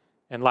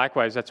 And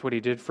likewise, that's what he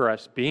did for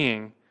us,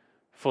 being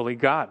fully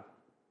God.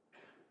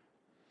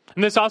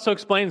 And this also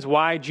explains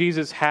why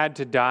Jesus had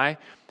to die.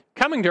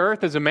 Coming to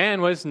earth as a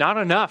man was not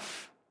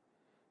enough.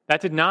 That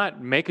did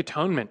not make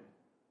atonement.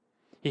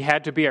 He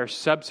had to be our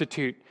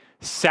substitute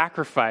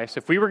sacrifice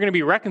if we were going to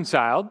be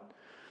reconciled,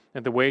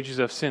 and the wages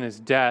of sin is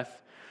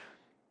death.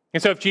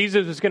 And so if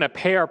Jesus was going to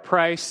pay our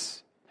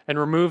price and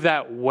remove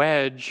that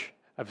wedge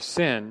of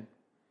sin,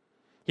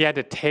 he had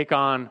to take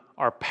on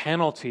our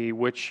penalty,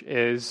 which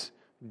is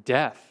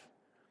death.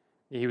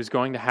 He was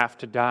going to have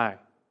to die.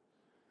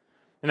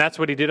 And that's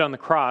what he did on the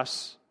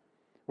cross,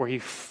 where he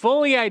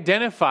fully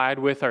identified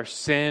with our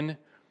sin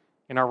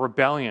and our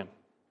rebellion.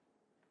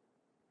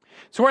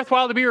 It's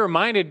worthwhile to be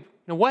reminded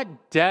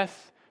what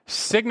death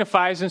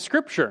signifies in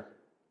Scripture.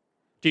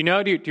 Do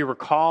you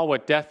recall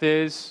what death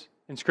is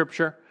in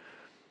Scripture?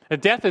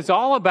 Death is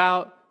all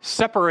about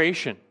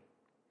separation.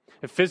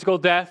 Physical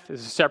death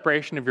is a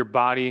separation of your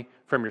body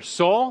from your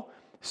soul.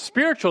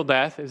 Spiritual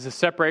death is a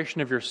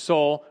separation of your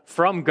soul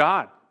from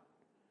God.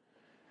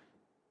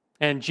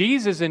 And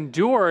Jesus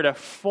endured a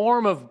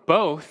form of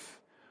both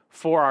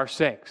for our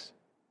sakes.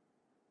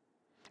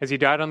 As he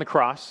died on the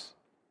cross,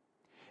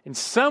 in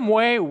some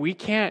way we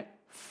can't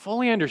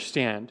fully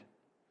understand.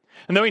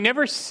 And though he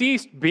never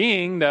ceased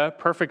being the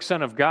perfect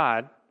Son of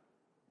God,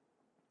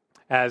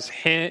 as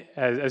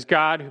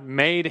God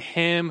made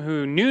him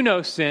who knew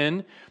no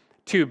sin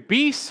to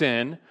be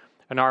sin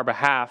on our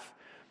behalf,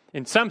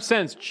 in some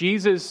sense,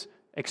 Jesus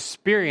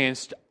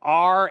experienced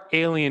our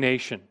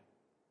alienation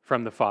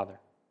from the Father.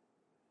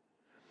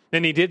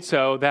 And he did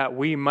so that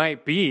we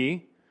might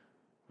be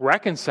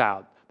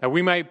reconciled, that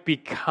we might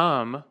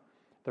become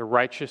the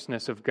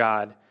righteousness of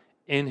God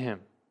in him.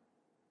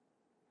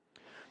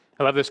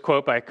 I love this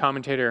quote by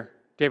commentator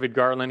David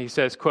Garland. He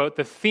says, quote,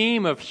 "The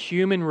theme of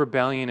human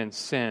rebellion and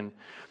sin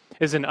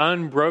is an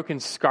unbroken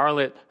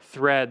scarlet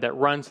thread that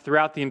runs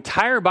throughout the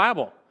entire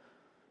Bible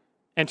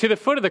and to the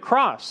foot of the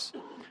cross,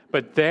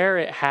 but there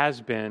it has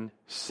been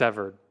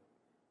severed."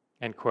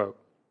 End quote.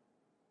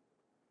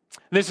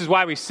 This is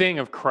why we sing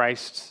of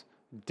Christ's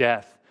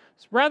death.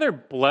 It's rather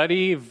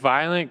bloody,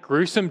 violent,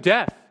 gruesome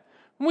death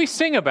we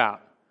sing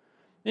about.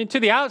 And to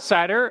the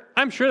outsider,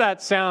 I'm sure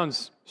that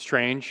sounds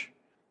strange,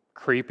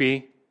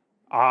 creepy,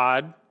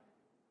 odd.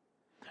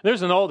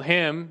 There's an old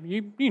hymn,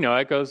 you know,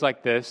 it goes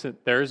like this: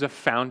 "There's a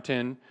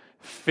fountain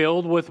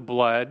filled with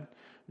blood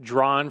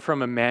drawn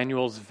from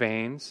Emmanuel's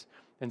veins,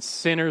 and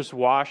sinners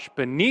washed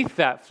beneath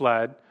that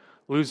flood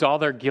lose all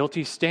their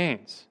guilty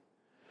stains."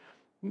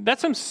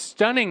 That's some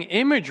stunning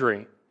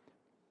imagery,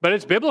 but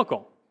it's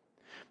biblical.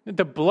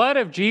 The blood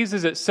of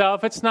Jesus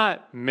itself, it's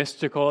not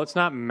mystical, it's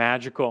not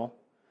magical.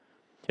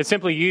 It's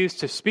simply used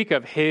to speak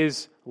of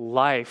his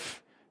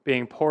life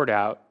being poured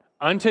out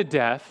unto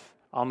death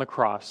on the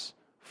cross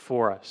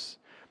for us.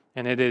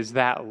 And it is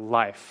that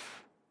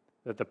life,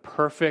 that the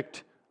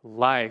perfect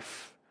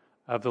life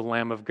of the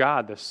Lamb of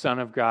God, the Son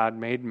of God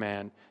made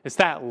man, it's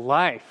that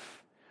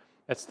life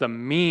that's the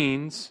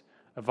means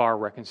of our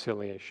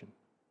reconciliation.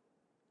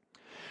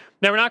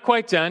 Now, we're not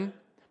quite done,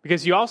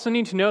 because you also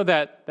need to know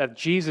that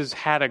Jesus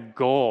had a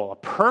goal, a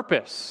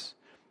purpose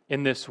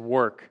in this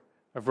work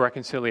of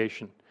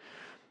reconciliation.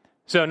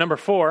 So, number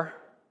 4,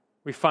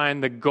 we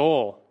find the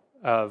goal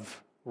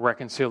of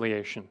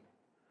reconciliation.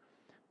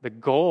 The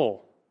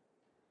goal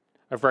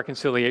of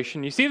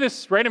reconciliation. You see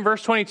this right in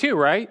verse 22,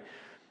 right?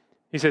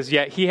 He says,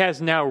 "Yet he has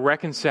now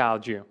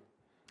reconciled you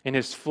in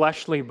his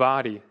fleshly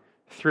body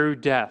through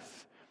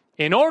death,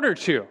 in order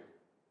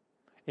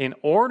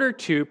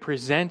to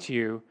present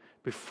you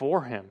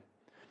before him,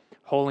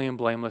 holy and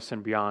blameless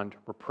and beyond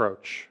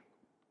reproach."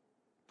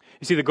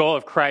 You see, the goal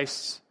of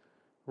Christ's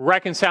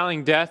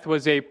reconciling death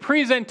was a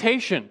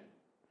presentation.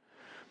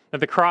 That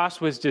the cross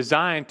was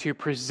designed to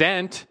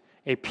present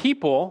a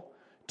people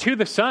to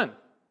the Son.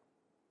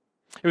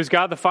 It was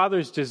God the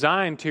Father's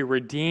design to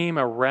redeem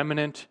a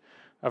remnant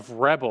of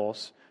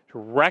rebels, to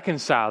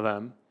reconcile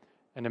them,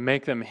 and to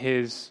make them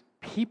his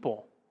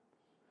people.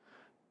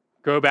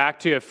 Go back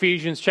to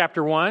Ephesians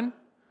chapter 1.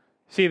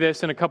 See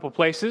this in a couple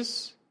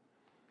places.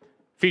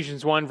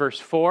 Ephesians 1, verse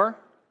 4.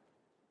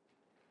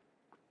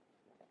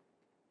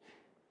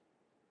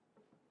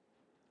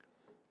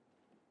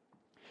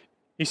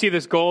 You see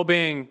this goal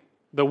being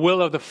the will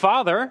of the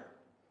Father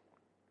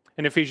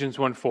in Ephesians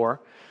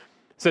 1:4.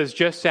 It says,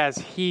 "Just as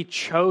he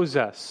chose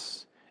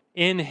us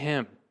in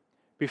him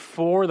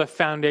before the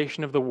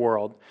foundation of the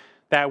world,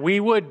 that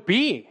we would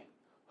be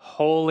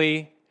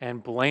holy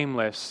and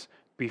blameless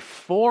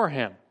before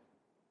him."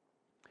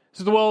 This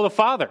is the will of the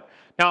Father.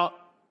 Now,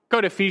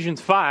 go to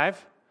Ephesians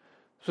 5.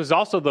 This was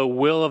also the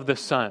will of the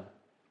Son,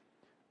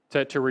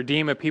 to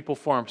redeem a people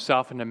for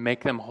himself and to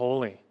make them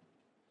holy.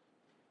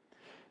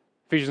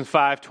 Ephesians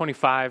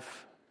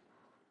 5:25.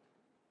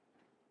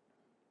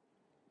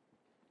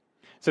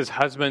 It says,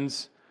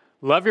 husbands,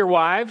 love your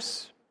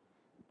wives,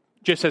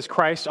 just as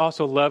Christ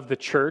also loved the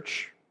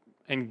church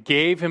and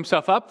gave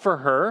himself up for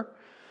her,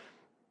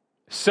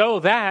 so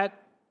that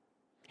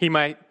he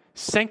might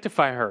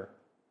sanctify her,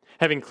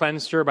 having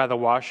cleansed her by the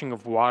washing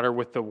of water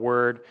with the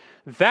word,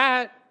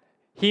 that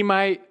he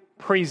might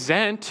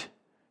present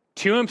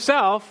to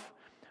himself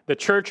the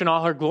church in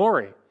all her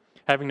glory,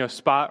 having no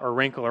spot or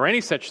wrinkle or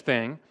any such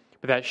thing,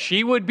 but that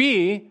she would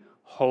be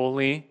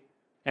holy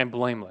and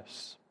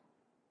blameless.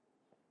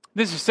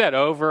 This is said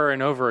over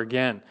and over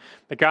again,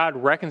 that God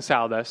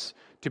reconciled us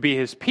to be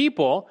his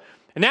people.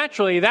 And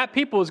naturally, that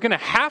people is going to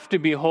have to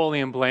be holy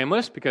and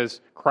blameless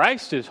because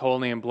Christ is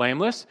holy and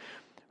blameless.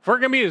 If we're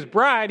going to be his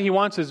bride, he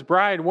wants his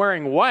bride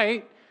wearing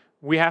white.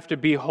 We have to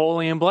be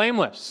holy and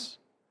blameless.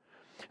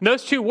 And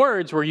those two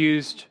words were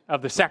used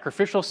of the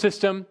sacrificial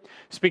system,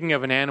 speaking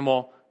of an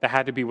animal that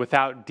had to be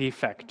without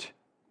defect,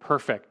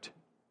 perfect.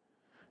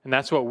 And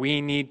that's what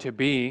we need to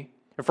be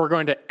if we're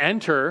going to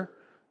enter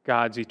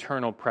God's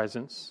eternal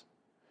presence.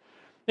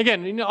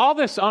 Again, all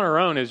this on our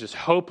own is just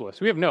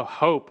hopeless. We have no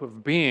hope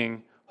of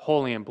being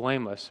holy and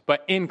blameless.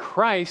 But in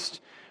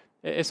Christ,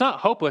 it's not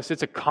hopeless,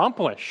 it's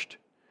accomplished.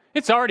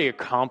 It's already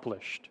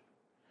accomplished.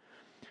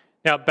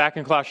 Now, back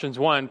in Colossians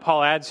 1,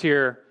 Paul adds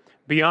here,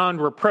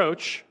 beyond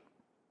reproach,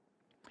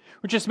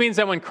 which just means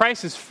that when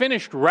Christ is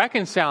finished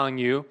reconciling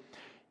you,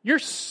 you're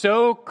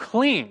so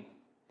clean,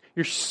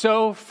 you're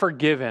so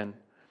forgiven,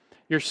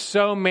 you're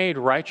so made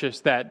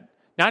righteous that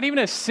not even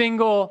a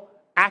single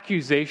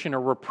accusation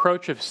or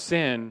reproach of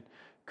sin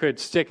could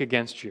stick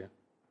against you.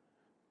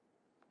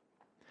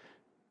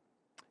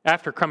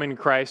 After coming to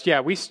Christ,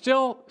 we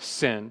still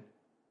sin.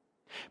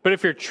 But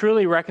if you're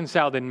truly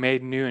reconciled and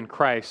made new in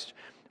Christ,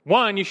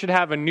 one, you should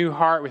have a new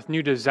heart with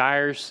new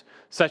desires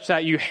such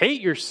that you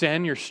hate your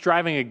sin, you're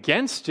striving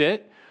against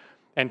it.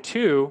 And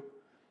two,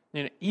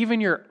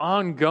 even your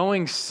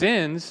ongoing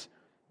sins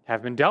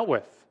have been dealt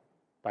with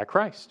by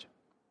Christ.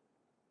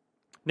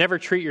 Never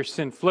treat your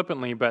sin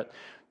flippantly, but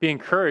be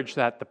encouraged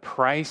that the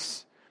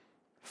price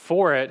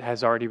for it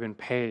has already been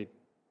paid.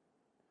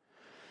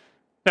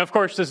 Now, of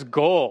course, this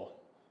goal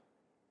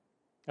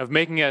of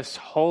making us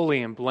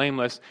holy and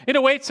blameless, it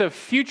awaits a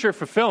future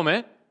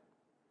fulfillment.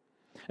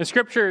 And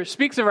Scripture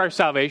speaks of our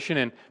salvation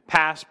in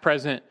past,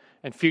 present,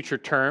 and future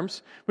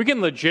terms. We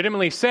can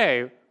legitimately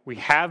say we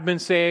have been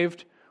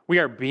saved, we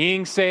are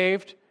being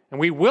saved, and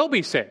we will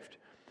be saved.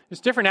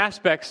 There's different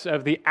aspects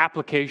of the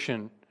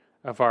application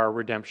of our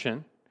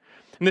redemption.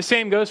 And the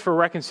same goes for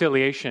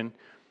reconciliation.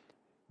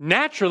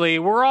 Naturally,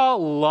 we're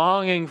all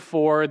longing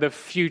for the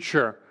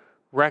future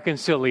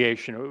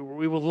reconciliation.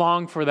 We will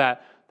long for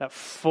that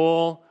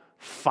full,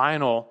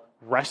 final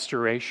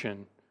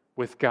restoration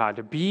with God,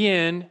 to be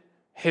in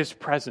his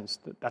presence.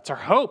 That's our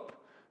hope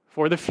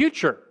for the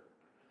future.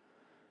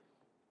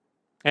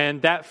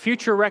 And that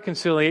future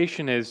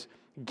reconciliation is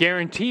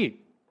guaranteed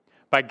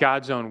by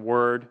God's own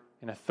word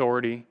and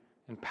authority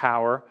and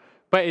power.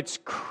 But it's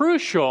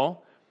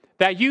crucial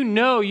that you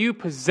know you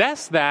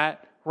possess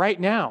that right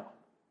now.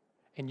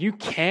 And you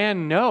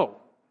can know.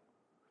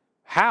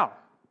 How?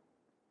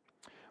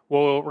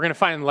 Well, we're going to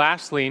find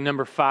lastly,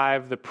 number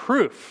 5, the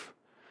proof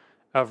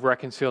of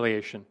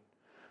reconciliation.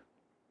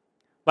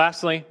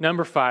 Lastly,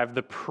 number 5,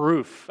 the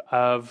proof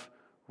of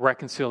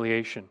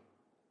reconciliation.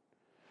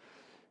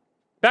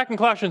 Back in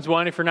Colossians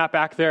 1, if you're not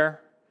back there,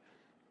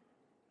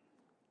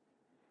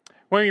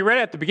 when we read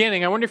it at the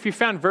beginning, I wonder if you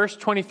found verse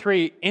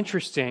 23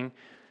 interesting,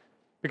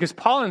 because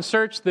Paul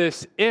inserts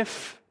this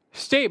if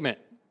statement.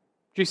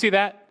 Do you see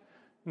that?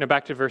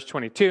 Back to verse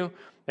 22,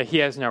 that he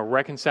has now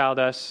reconciled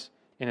us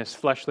in his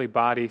fleshly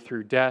body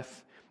through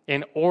death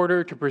in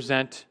order to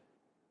present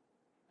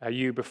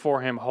you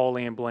before him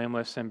holy and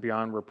blameless and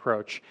beyond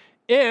reproach.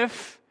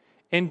 If,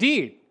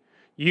 indeed,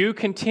 you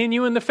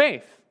continue in the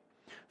faith,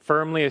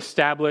 firmly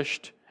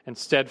established and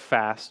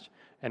steadfast,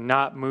 and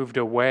not moved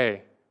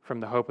away from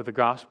the hope of the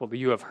gospel that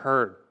you have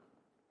heard.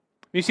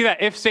 You see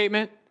that if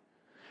statement?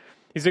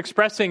 He's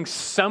expressing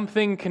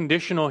something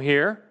conditional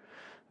here.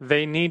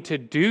 They need to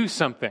do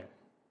something.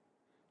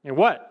 And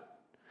what?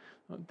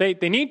 They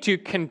need to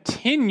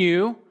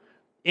continue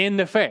in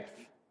the faith.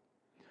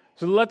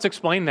 So let's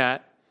explain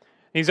that.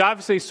 He's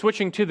obviously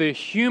switching to the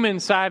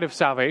human side of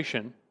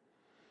salvation.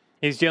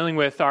 He's dealing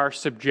with our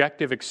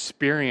subjective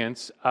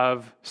experience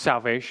of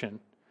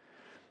salvation.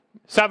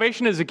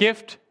 Salvation is a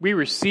gift we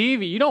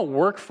receive. You don't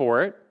work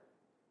for it.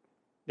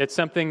 It's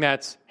something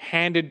that's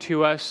handed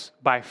to us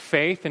by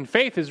faith. And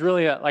faith is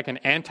really like an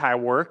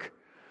anti-work.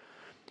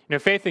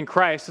 Faith in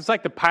Christ, it's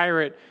like the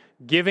pirate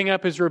giving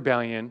up his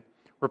rebellion,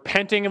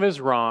 repenting of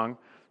his wrong,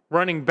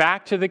 running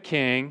back to the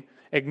king,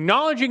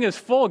 acknowledging his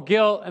full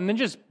guilt, and then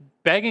just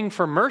begging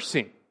for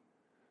mercy.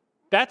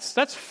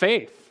 That's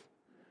faith.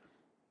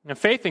 And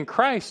faith in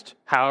Christ,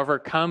 however,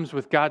 comes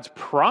with God's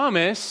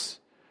promise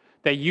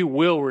that you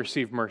will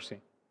receive mercy.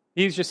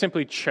 He's just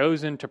simply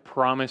chosen to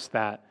promise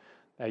that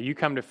you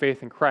come to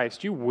faith in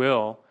Christ, you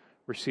will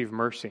receive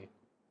mercy.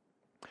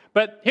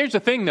 But here's the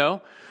thing,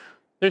 though.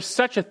 There's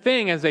such a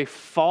thing as a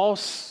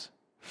false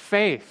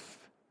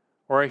faith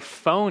or a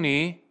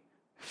phony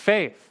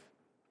faith.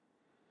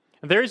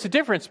 There is a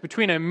difference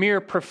between a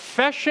mere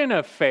profession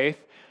of faith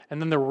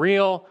and then the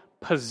real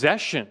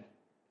possession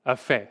of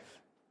faith.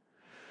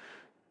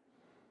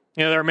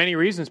 There are many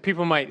reasons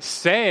people might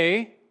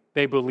say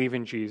they believe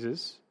in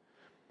Jesus,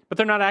 but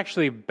they're not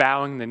actually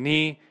bowing the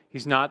knee.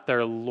 He's not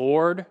their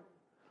Lord.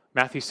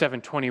 Matthew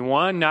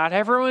 7:21, not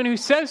everyone who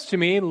says to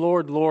me,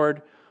 Lord,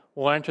 Lord,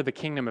 will enter the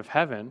kingdom of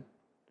heaven.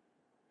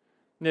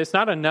 And it's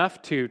not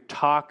enough to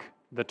talk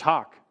the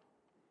talk.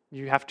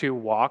 You have to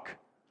walk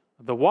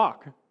the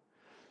walk.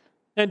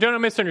 And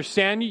don't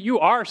misunderstand, you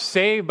are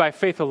saved by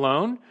faith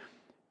alone,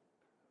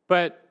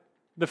 but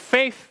the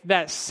faith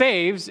that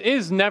saves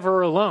is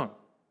never alone.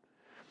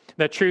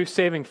 That true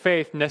saving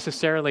faith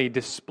necessarily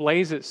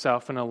displays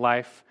itself in a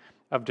life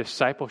of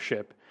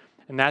discipleship.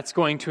 And that's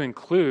going to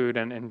include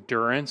an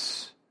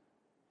endurance,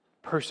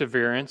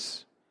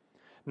 perseverance,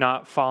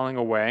 not falling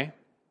away.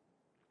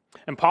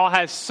 And Paul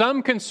has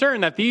some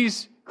concern that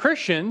these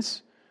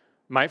Christians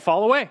might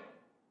fall away.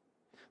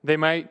 They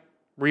might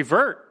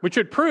revert, which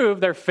would prove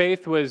their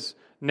faith was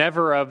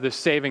never of the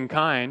saving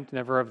kind,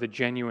 never of the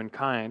genuine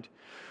kind.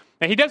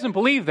 Now, he doesn't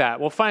believe that.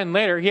 We'll find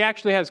later he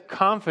actually has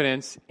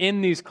confidence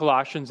in these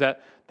Colossians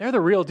that they're the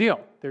real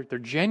deal. They're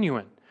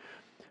genuine.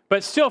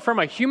 But still, from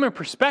a human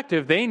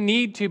perspective, they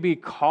need to be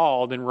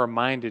called and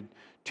reminded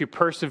to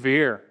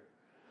persevere.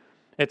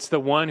 It's the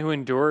one who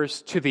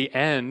endures to the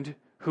end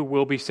who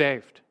will be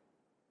saved.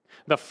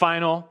 The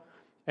final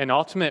and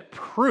ultimate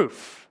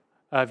proof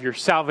of your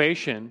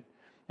salvation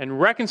and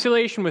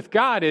reconciliation with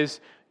God is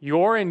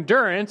your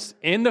endurance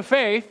in the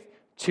faith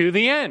to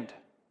the end.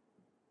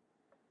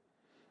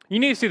 You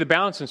need to see the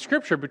balance in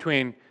Scripture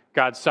between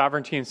God's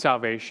sovereignty in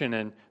salvation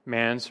and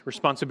man's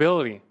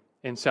responsibility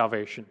in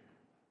salvation.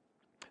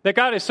 That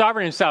God is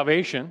sovereign in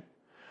salvation.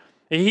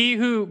 He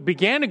who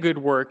began a good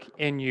work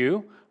in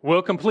you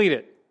will complete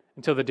it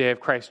until the day of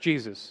Christ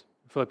Jesus.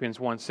 Philippians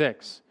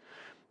 1:6.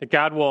 That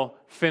God will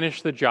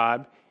finish the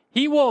job.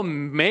 He will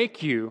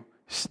make you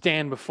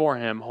stand before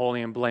him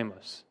holy and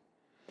blameless.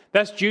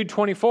 That's Jude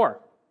 24.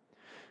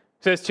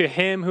 It says, to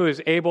him who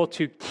is able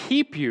to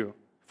keep you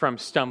from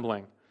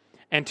stumbling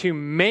and to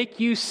make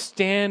you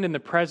stand in the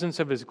presence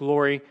of his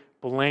glory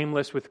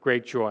blameless with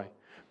great joy.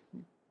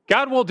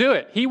 God will do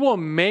it. He will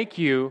make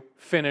you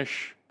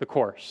finish the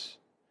course.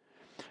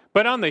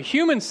 But on the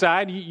human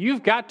side,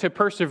 you've got to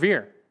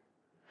persevere.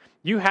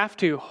 You have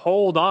to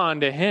hold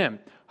on to him.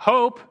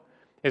 Hope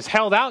is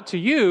held out to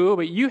you,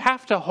 but you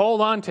have to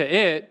hold on to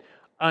it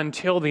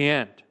until the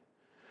end.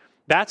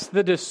 That's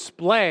the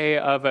display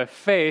of a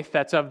faith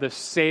that's of the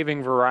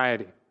saving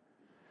variety.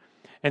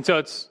 And so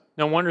it's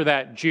no wonder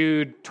that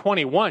Jude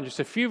 21, just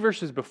a few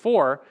verses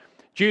before,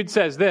 Jude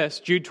says this,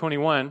 Jude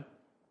 21,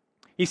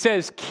 he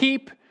says,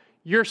 keep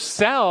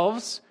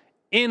yourselves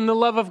in the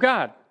love of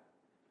God.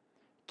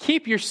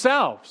 Keep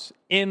yourselves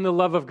in the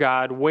love of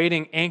God,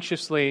 waiting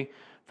anxiously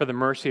for the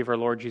mercy of our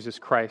Lord Jesus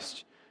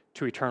Christ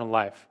to eternal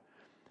life.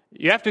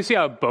 You have to see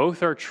how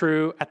both are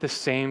true at the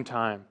same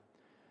time.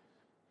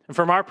 And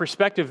from our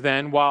perspective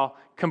then, while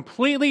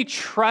completely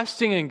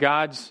trusting in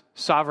God's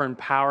sovereign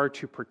power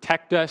to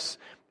protect us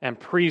and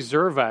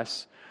preserve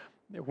us,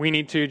 we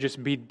need to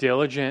just be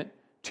diligent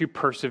to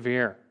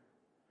persevere.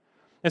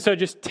 And so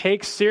just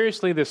take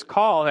seriously this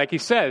call, like he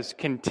says,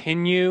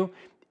 continue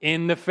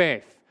in the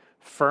faith,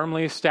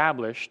 firmly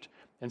established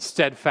and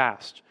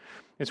steadfast.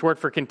 This word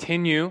for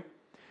continue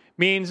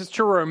means it's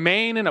to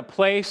remain in a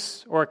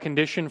place or a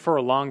condition for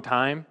a long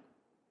time.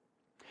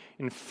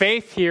 And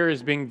faith here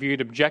is being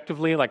viewed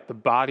objectively like the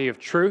body of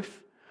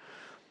truth.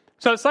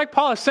 So it's like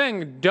Paul is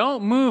saying,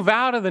 don't move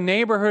out of the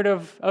neighborhood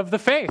of the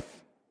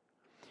faith.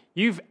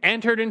 You've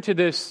entered into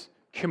this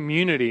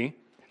community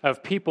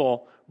of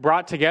people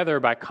brought together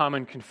by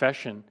common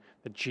confession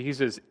that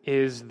Jesus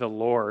is the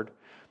Lord.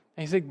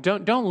 And he's like,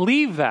 don't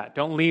leave that.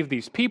 Don't leave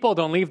these people.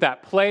 Don't leave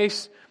that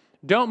place.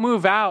 Don't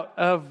move out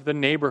of the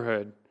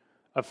neighborhood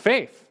of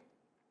faith.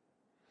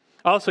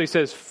 Also, he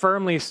says,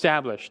 firmly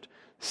established,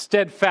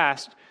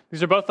 steadfast.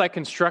 These are both like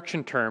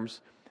construction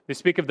terms. They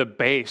speak of the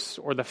base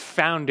or the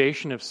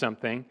foundation of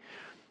something. And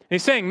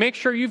he's saying, make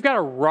sure you've got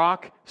a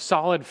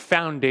rock-solid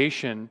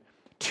foundation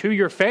to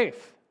your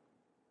faith.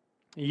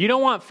 You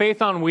don't want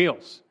faith on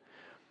wheels.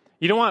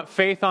 You don't want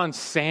faith on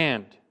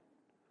sand.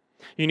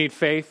 You need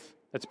faith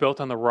that's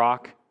built on the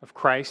rock of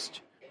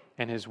Christ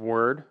and his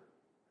word.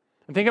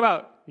 And think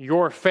about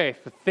your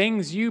faith, the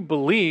things you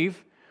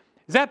believe.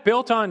 Is that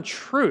built on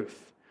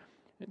truth?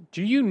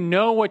 Do you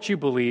know what you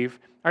believe?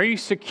 Are you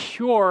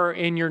secure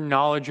in your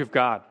knowledge of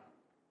God?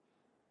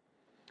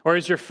 Or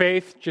is your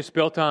faith just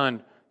built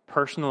on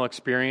personal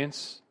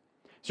experience?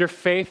 Is your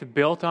faith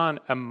built on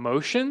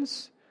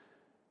emotions?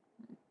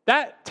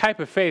 That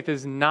type of faith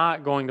is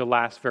not going to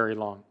last very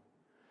long.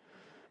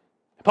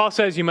 Paul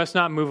says you must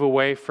not move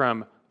away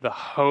from the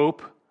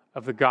hope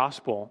of the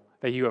gospel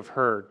that you have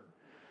heard.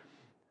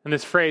 And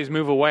this phrase,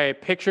 move away,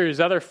 pictures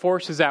other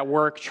forces at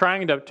work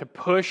trying to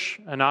push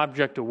an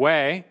object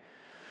away.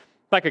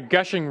 Like a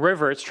gushing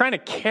river, it's trying to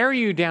carry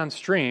you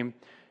downstream.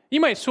 You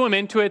might swim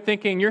into it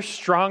thinking you're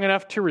strong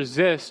enough to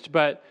resist,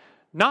 but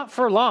not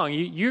for long.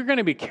 You're going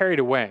to be carried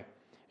away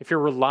if you're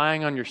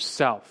relying on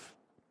yourself.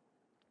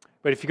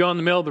 But if you go in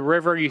the middle of the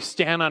river, you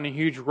stand on a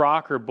huge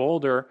rock or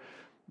boulder,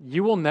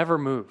 you will never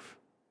move.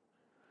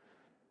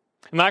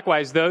 And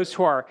likewise, those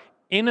who are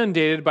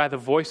inundated by the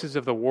voices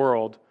of the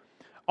world,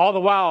 all the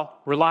while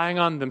relying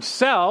on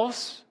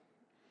themselves,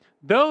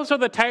 those are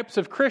the types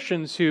of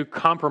Christians who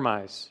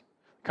compromise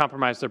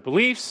their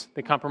beliefs,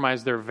 they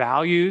compromise their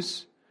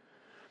values.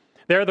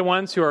 They're the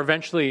ones who are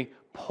eventually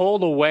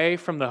pulled away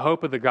from the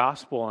hope of the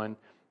gospel, and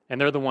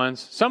they're the ones,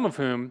 some of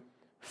whom,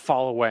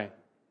 fall away.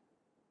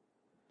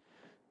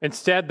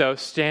 Instead, though,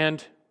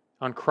 stand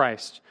on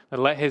Christ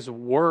and let His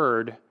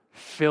word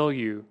fill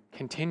you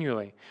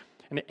continually,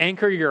 and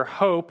anchor your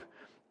hope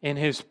in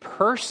His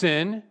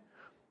person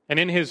and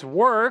in His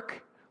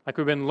work, like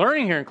we've been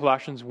learning here in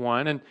Colossians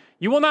 1, and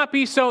you will not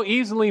be so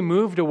easily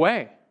moved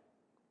away.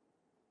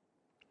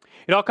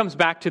 It all comes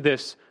back to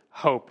this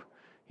hope,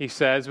 he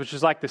says, which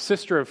is like the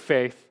sister of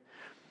faith.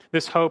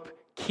 This hope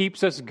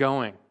keeps us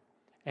going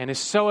and is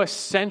so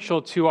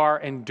essential to our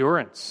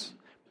endurance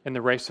in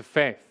the race of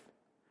faith.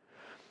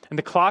 And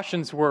the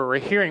Colossians were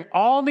hearing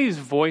all these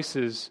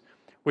voices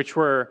which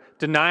were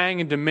denying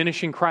and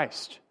diminishing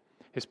Christ,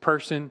 His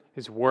person,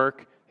 His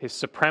work, His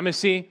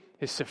supremacy,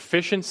 His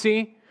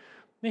sufficiency.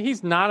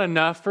 He's not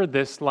enough for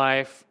this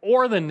life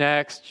or the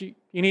next. You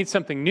need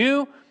something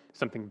new,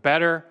 something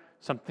better,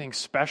 something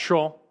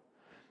special.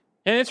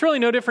 And it's really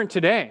no different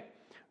today.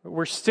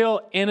 We're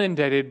still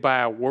inundated by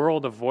a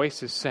world of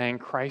voices saying,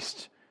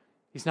 Christ,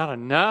 He's not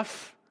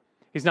enough.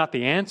 He's not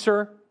the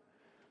answer.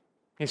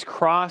 His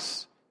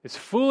cross is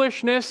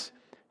foolishness.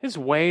 His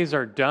ways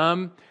are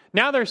dumb.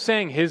 Now they're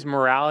saying His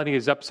morality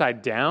is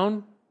upside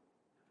down.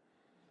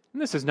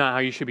 And this is not how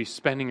you should be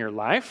spending your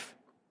life.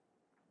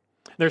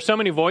 There's so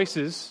many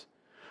voices,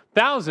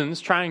 thousands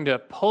trying to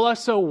pull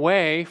us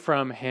away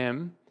from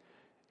Him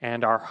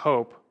and our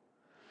hope.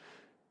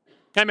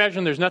 I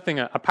imagine there's nothing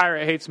a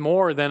pirate hates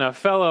more than a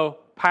fellow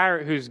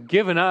pirate who's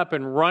given up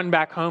and run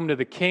back home to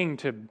the king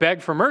to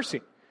beg for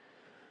mercy.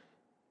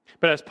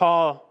 But as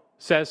Paul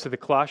says to the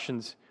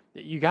Colossians,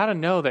 you got to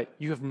know that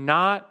you have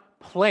not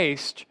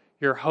placed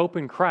your hope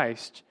in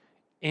Christ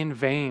in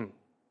vain.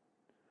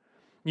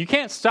 You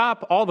can't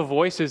stop all the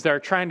voices that are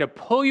trying to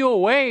pull you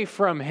away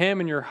from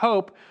Him and your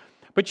hope,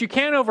 but you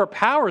can't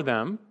overpower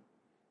them.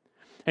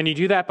 And you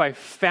do that by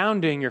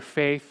founding your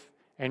faith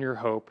and your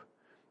hope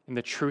in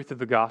the truth of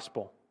the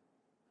gospel.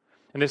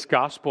 And this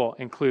gospel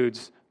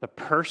includes the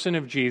person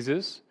of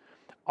Jesus,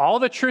 all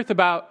the truth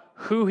about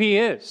who He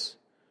is,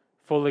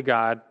 fully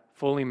God,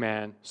 fully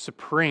man,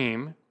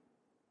 supreme.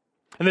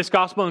 And this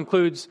gospel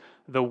includes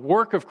the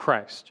work of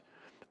Christ,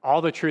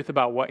 all the truth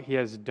about what He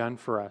has done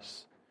for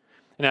us.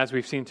 And as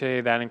we've seen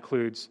today, that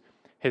includes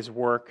His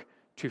work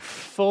to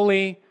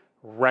fully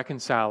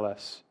reconcile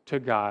us to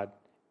God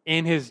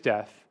in His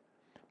death,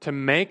 to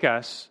make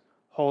us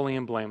holy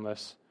and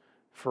blameless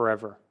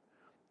forever.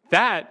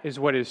 That is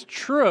what is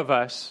true of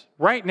us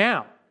right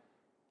now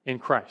in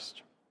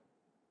Christ.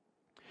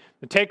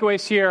 The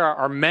takeaways here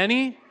are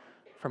many,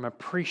 from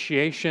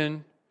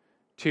appreciation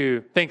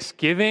to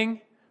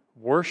thanksgiving,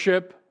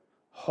 worship,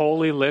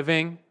 holy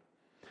living.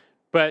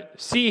 But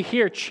see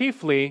here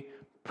chiefly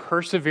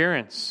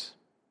perseverance.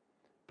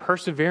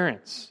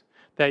 Perseverance.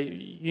 That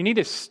you need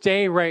to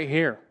stay right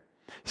here.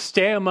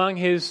 Stay among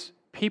His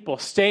people.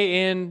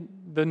 Stay in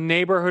the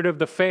neighborhood of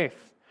the faith.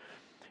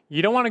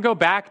 You don't want to go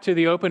back to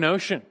the open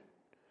ocean.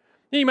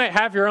 You might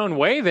have your own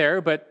way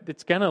there, but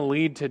it's going to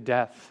lead to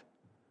death.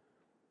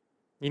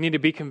 You need to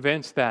be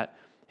convinced that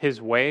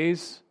His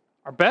ways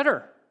are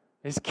better.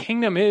 His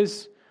kingdom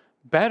is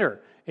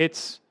better.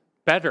 It's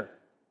better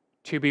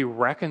to be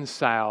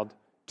reconciled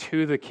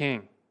to the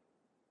King.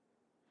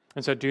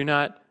 And so do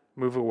not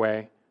move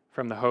away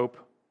from the hope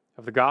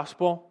of the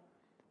gospel.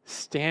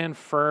 Stand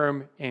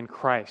firm in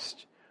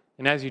Christ.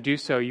 And as you do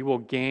so, you will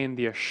gain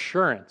the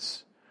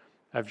assurance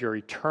of your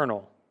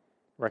eternal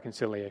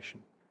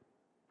reconciliation.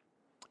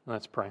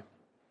 Let's pray.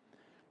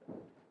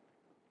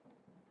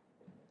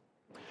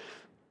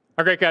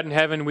 Our great God in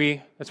heaven,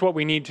 that's what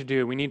we need to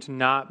do. We need to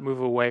not move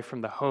away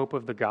from the hope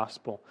of the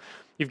gospel.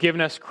 You've given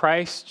us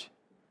Christ.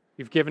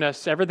 You've given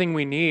us everything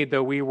we need,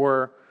 though we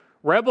were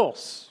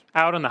rebels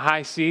out on the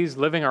high seas,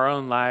 living our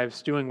own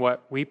lives, doing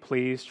what we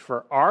pleased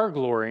for our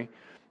glory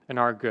and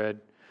our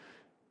good.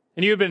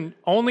 And you've been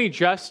only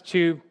just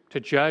to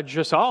judge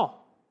us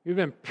all. You've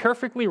been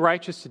perfectly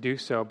righteous to do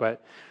so,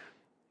 but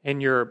in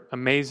your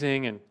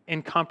amazing and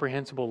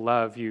incomprehensible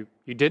love, you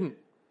didn't.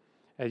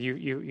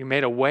 You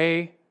made a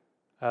way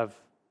of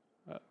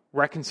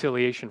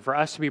reconciliation for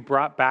us to be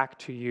brought back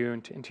to you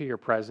and into your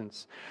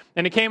presence.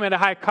 And it came at a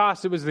high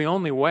cost. It was the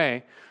only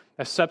way.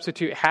 A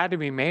substitute had to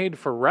be made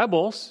for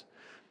rebels,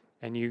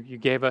 and you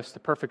gave us the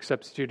perfect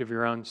substitute of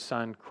your own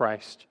Son,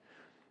 Christ.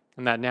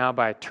 And that now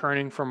by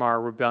turning from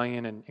our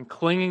rebellion and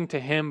clinging to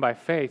Him by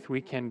faith,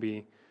 we can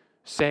be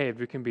saved.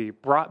 We can be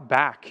brought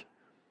back,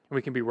 and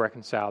we can be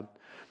reconciled.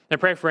 I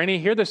pray for any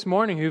here this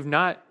morning who've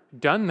not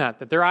done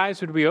that their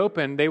eyes would be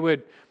open, they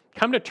would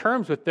come to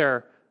terms with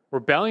their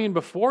rebellion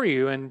before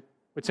you, and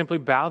would simply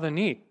bow the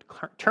knee,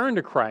 turn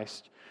to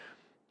Christ,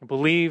 and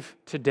believe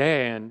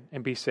today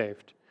and be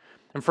saved.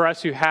 And for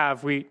us who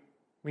have, we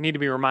need to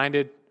be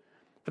reminded,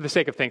 for the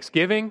sake of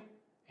thanksgiving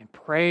and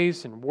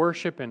praise and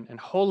worship and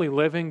holy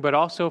living, but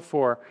also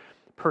for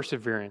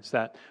perseverance,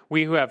 that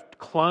we who have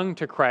clung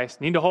to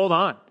Christ need to hold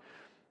on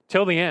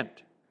till the end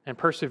and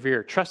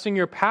persevere, trusting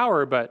your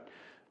power, but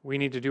we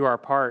need to do our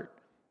part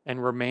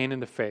and remain in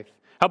the faith.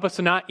 Help us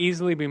to not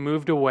easily be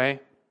moved away.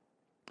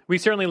 We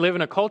certainly live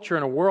in a culture,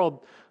 in a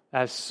world that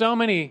has so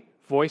many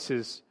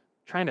voices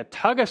trying to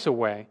tug us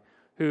away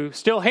who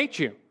still hate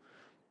you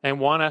and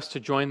want us to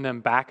join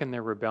them back in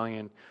their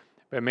rebellion.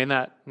 But may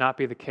that not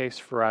be the case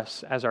for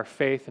us, as our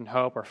faith and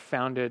hope are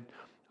founded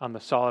on the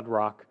solid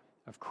rock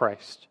of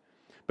Christ.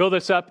 Build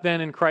us up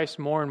then in Christ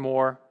more and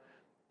more,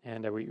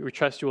 and we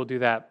trust you will do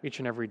that each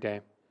and every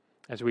day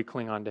as we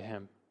cling on to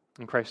him.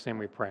 In Christ's name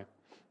we pray.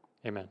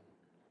 Amen.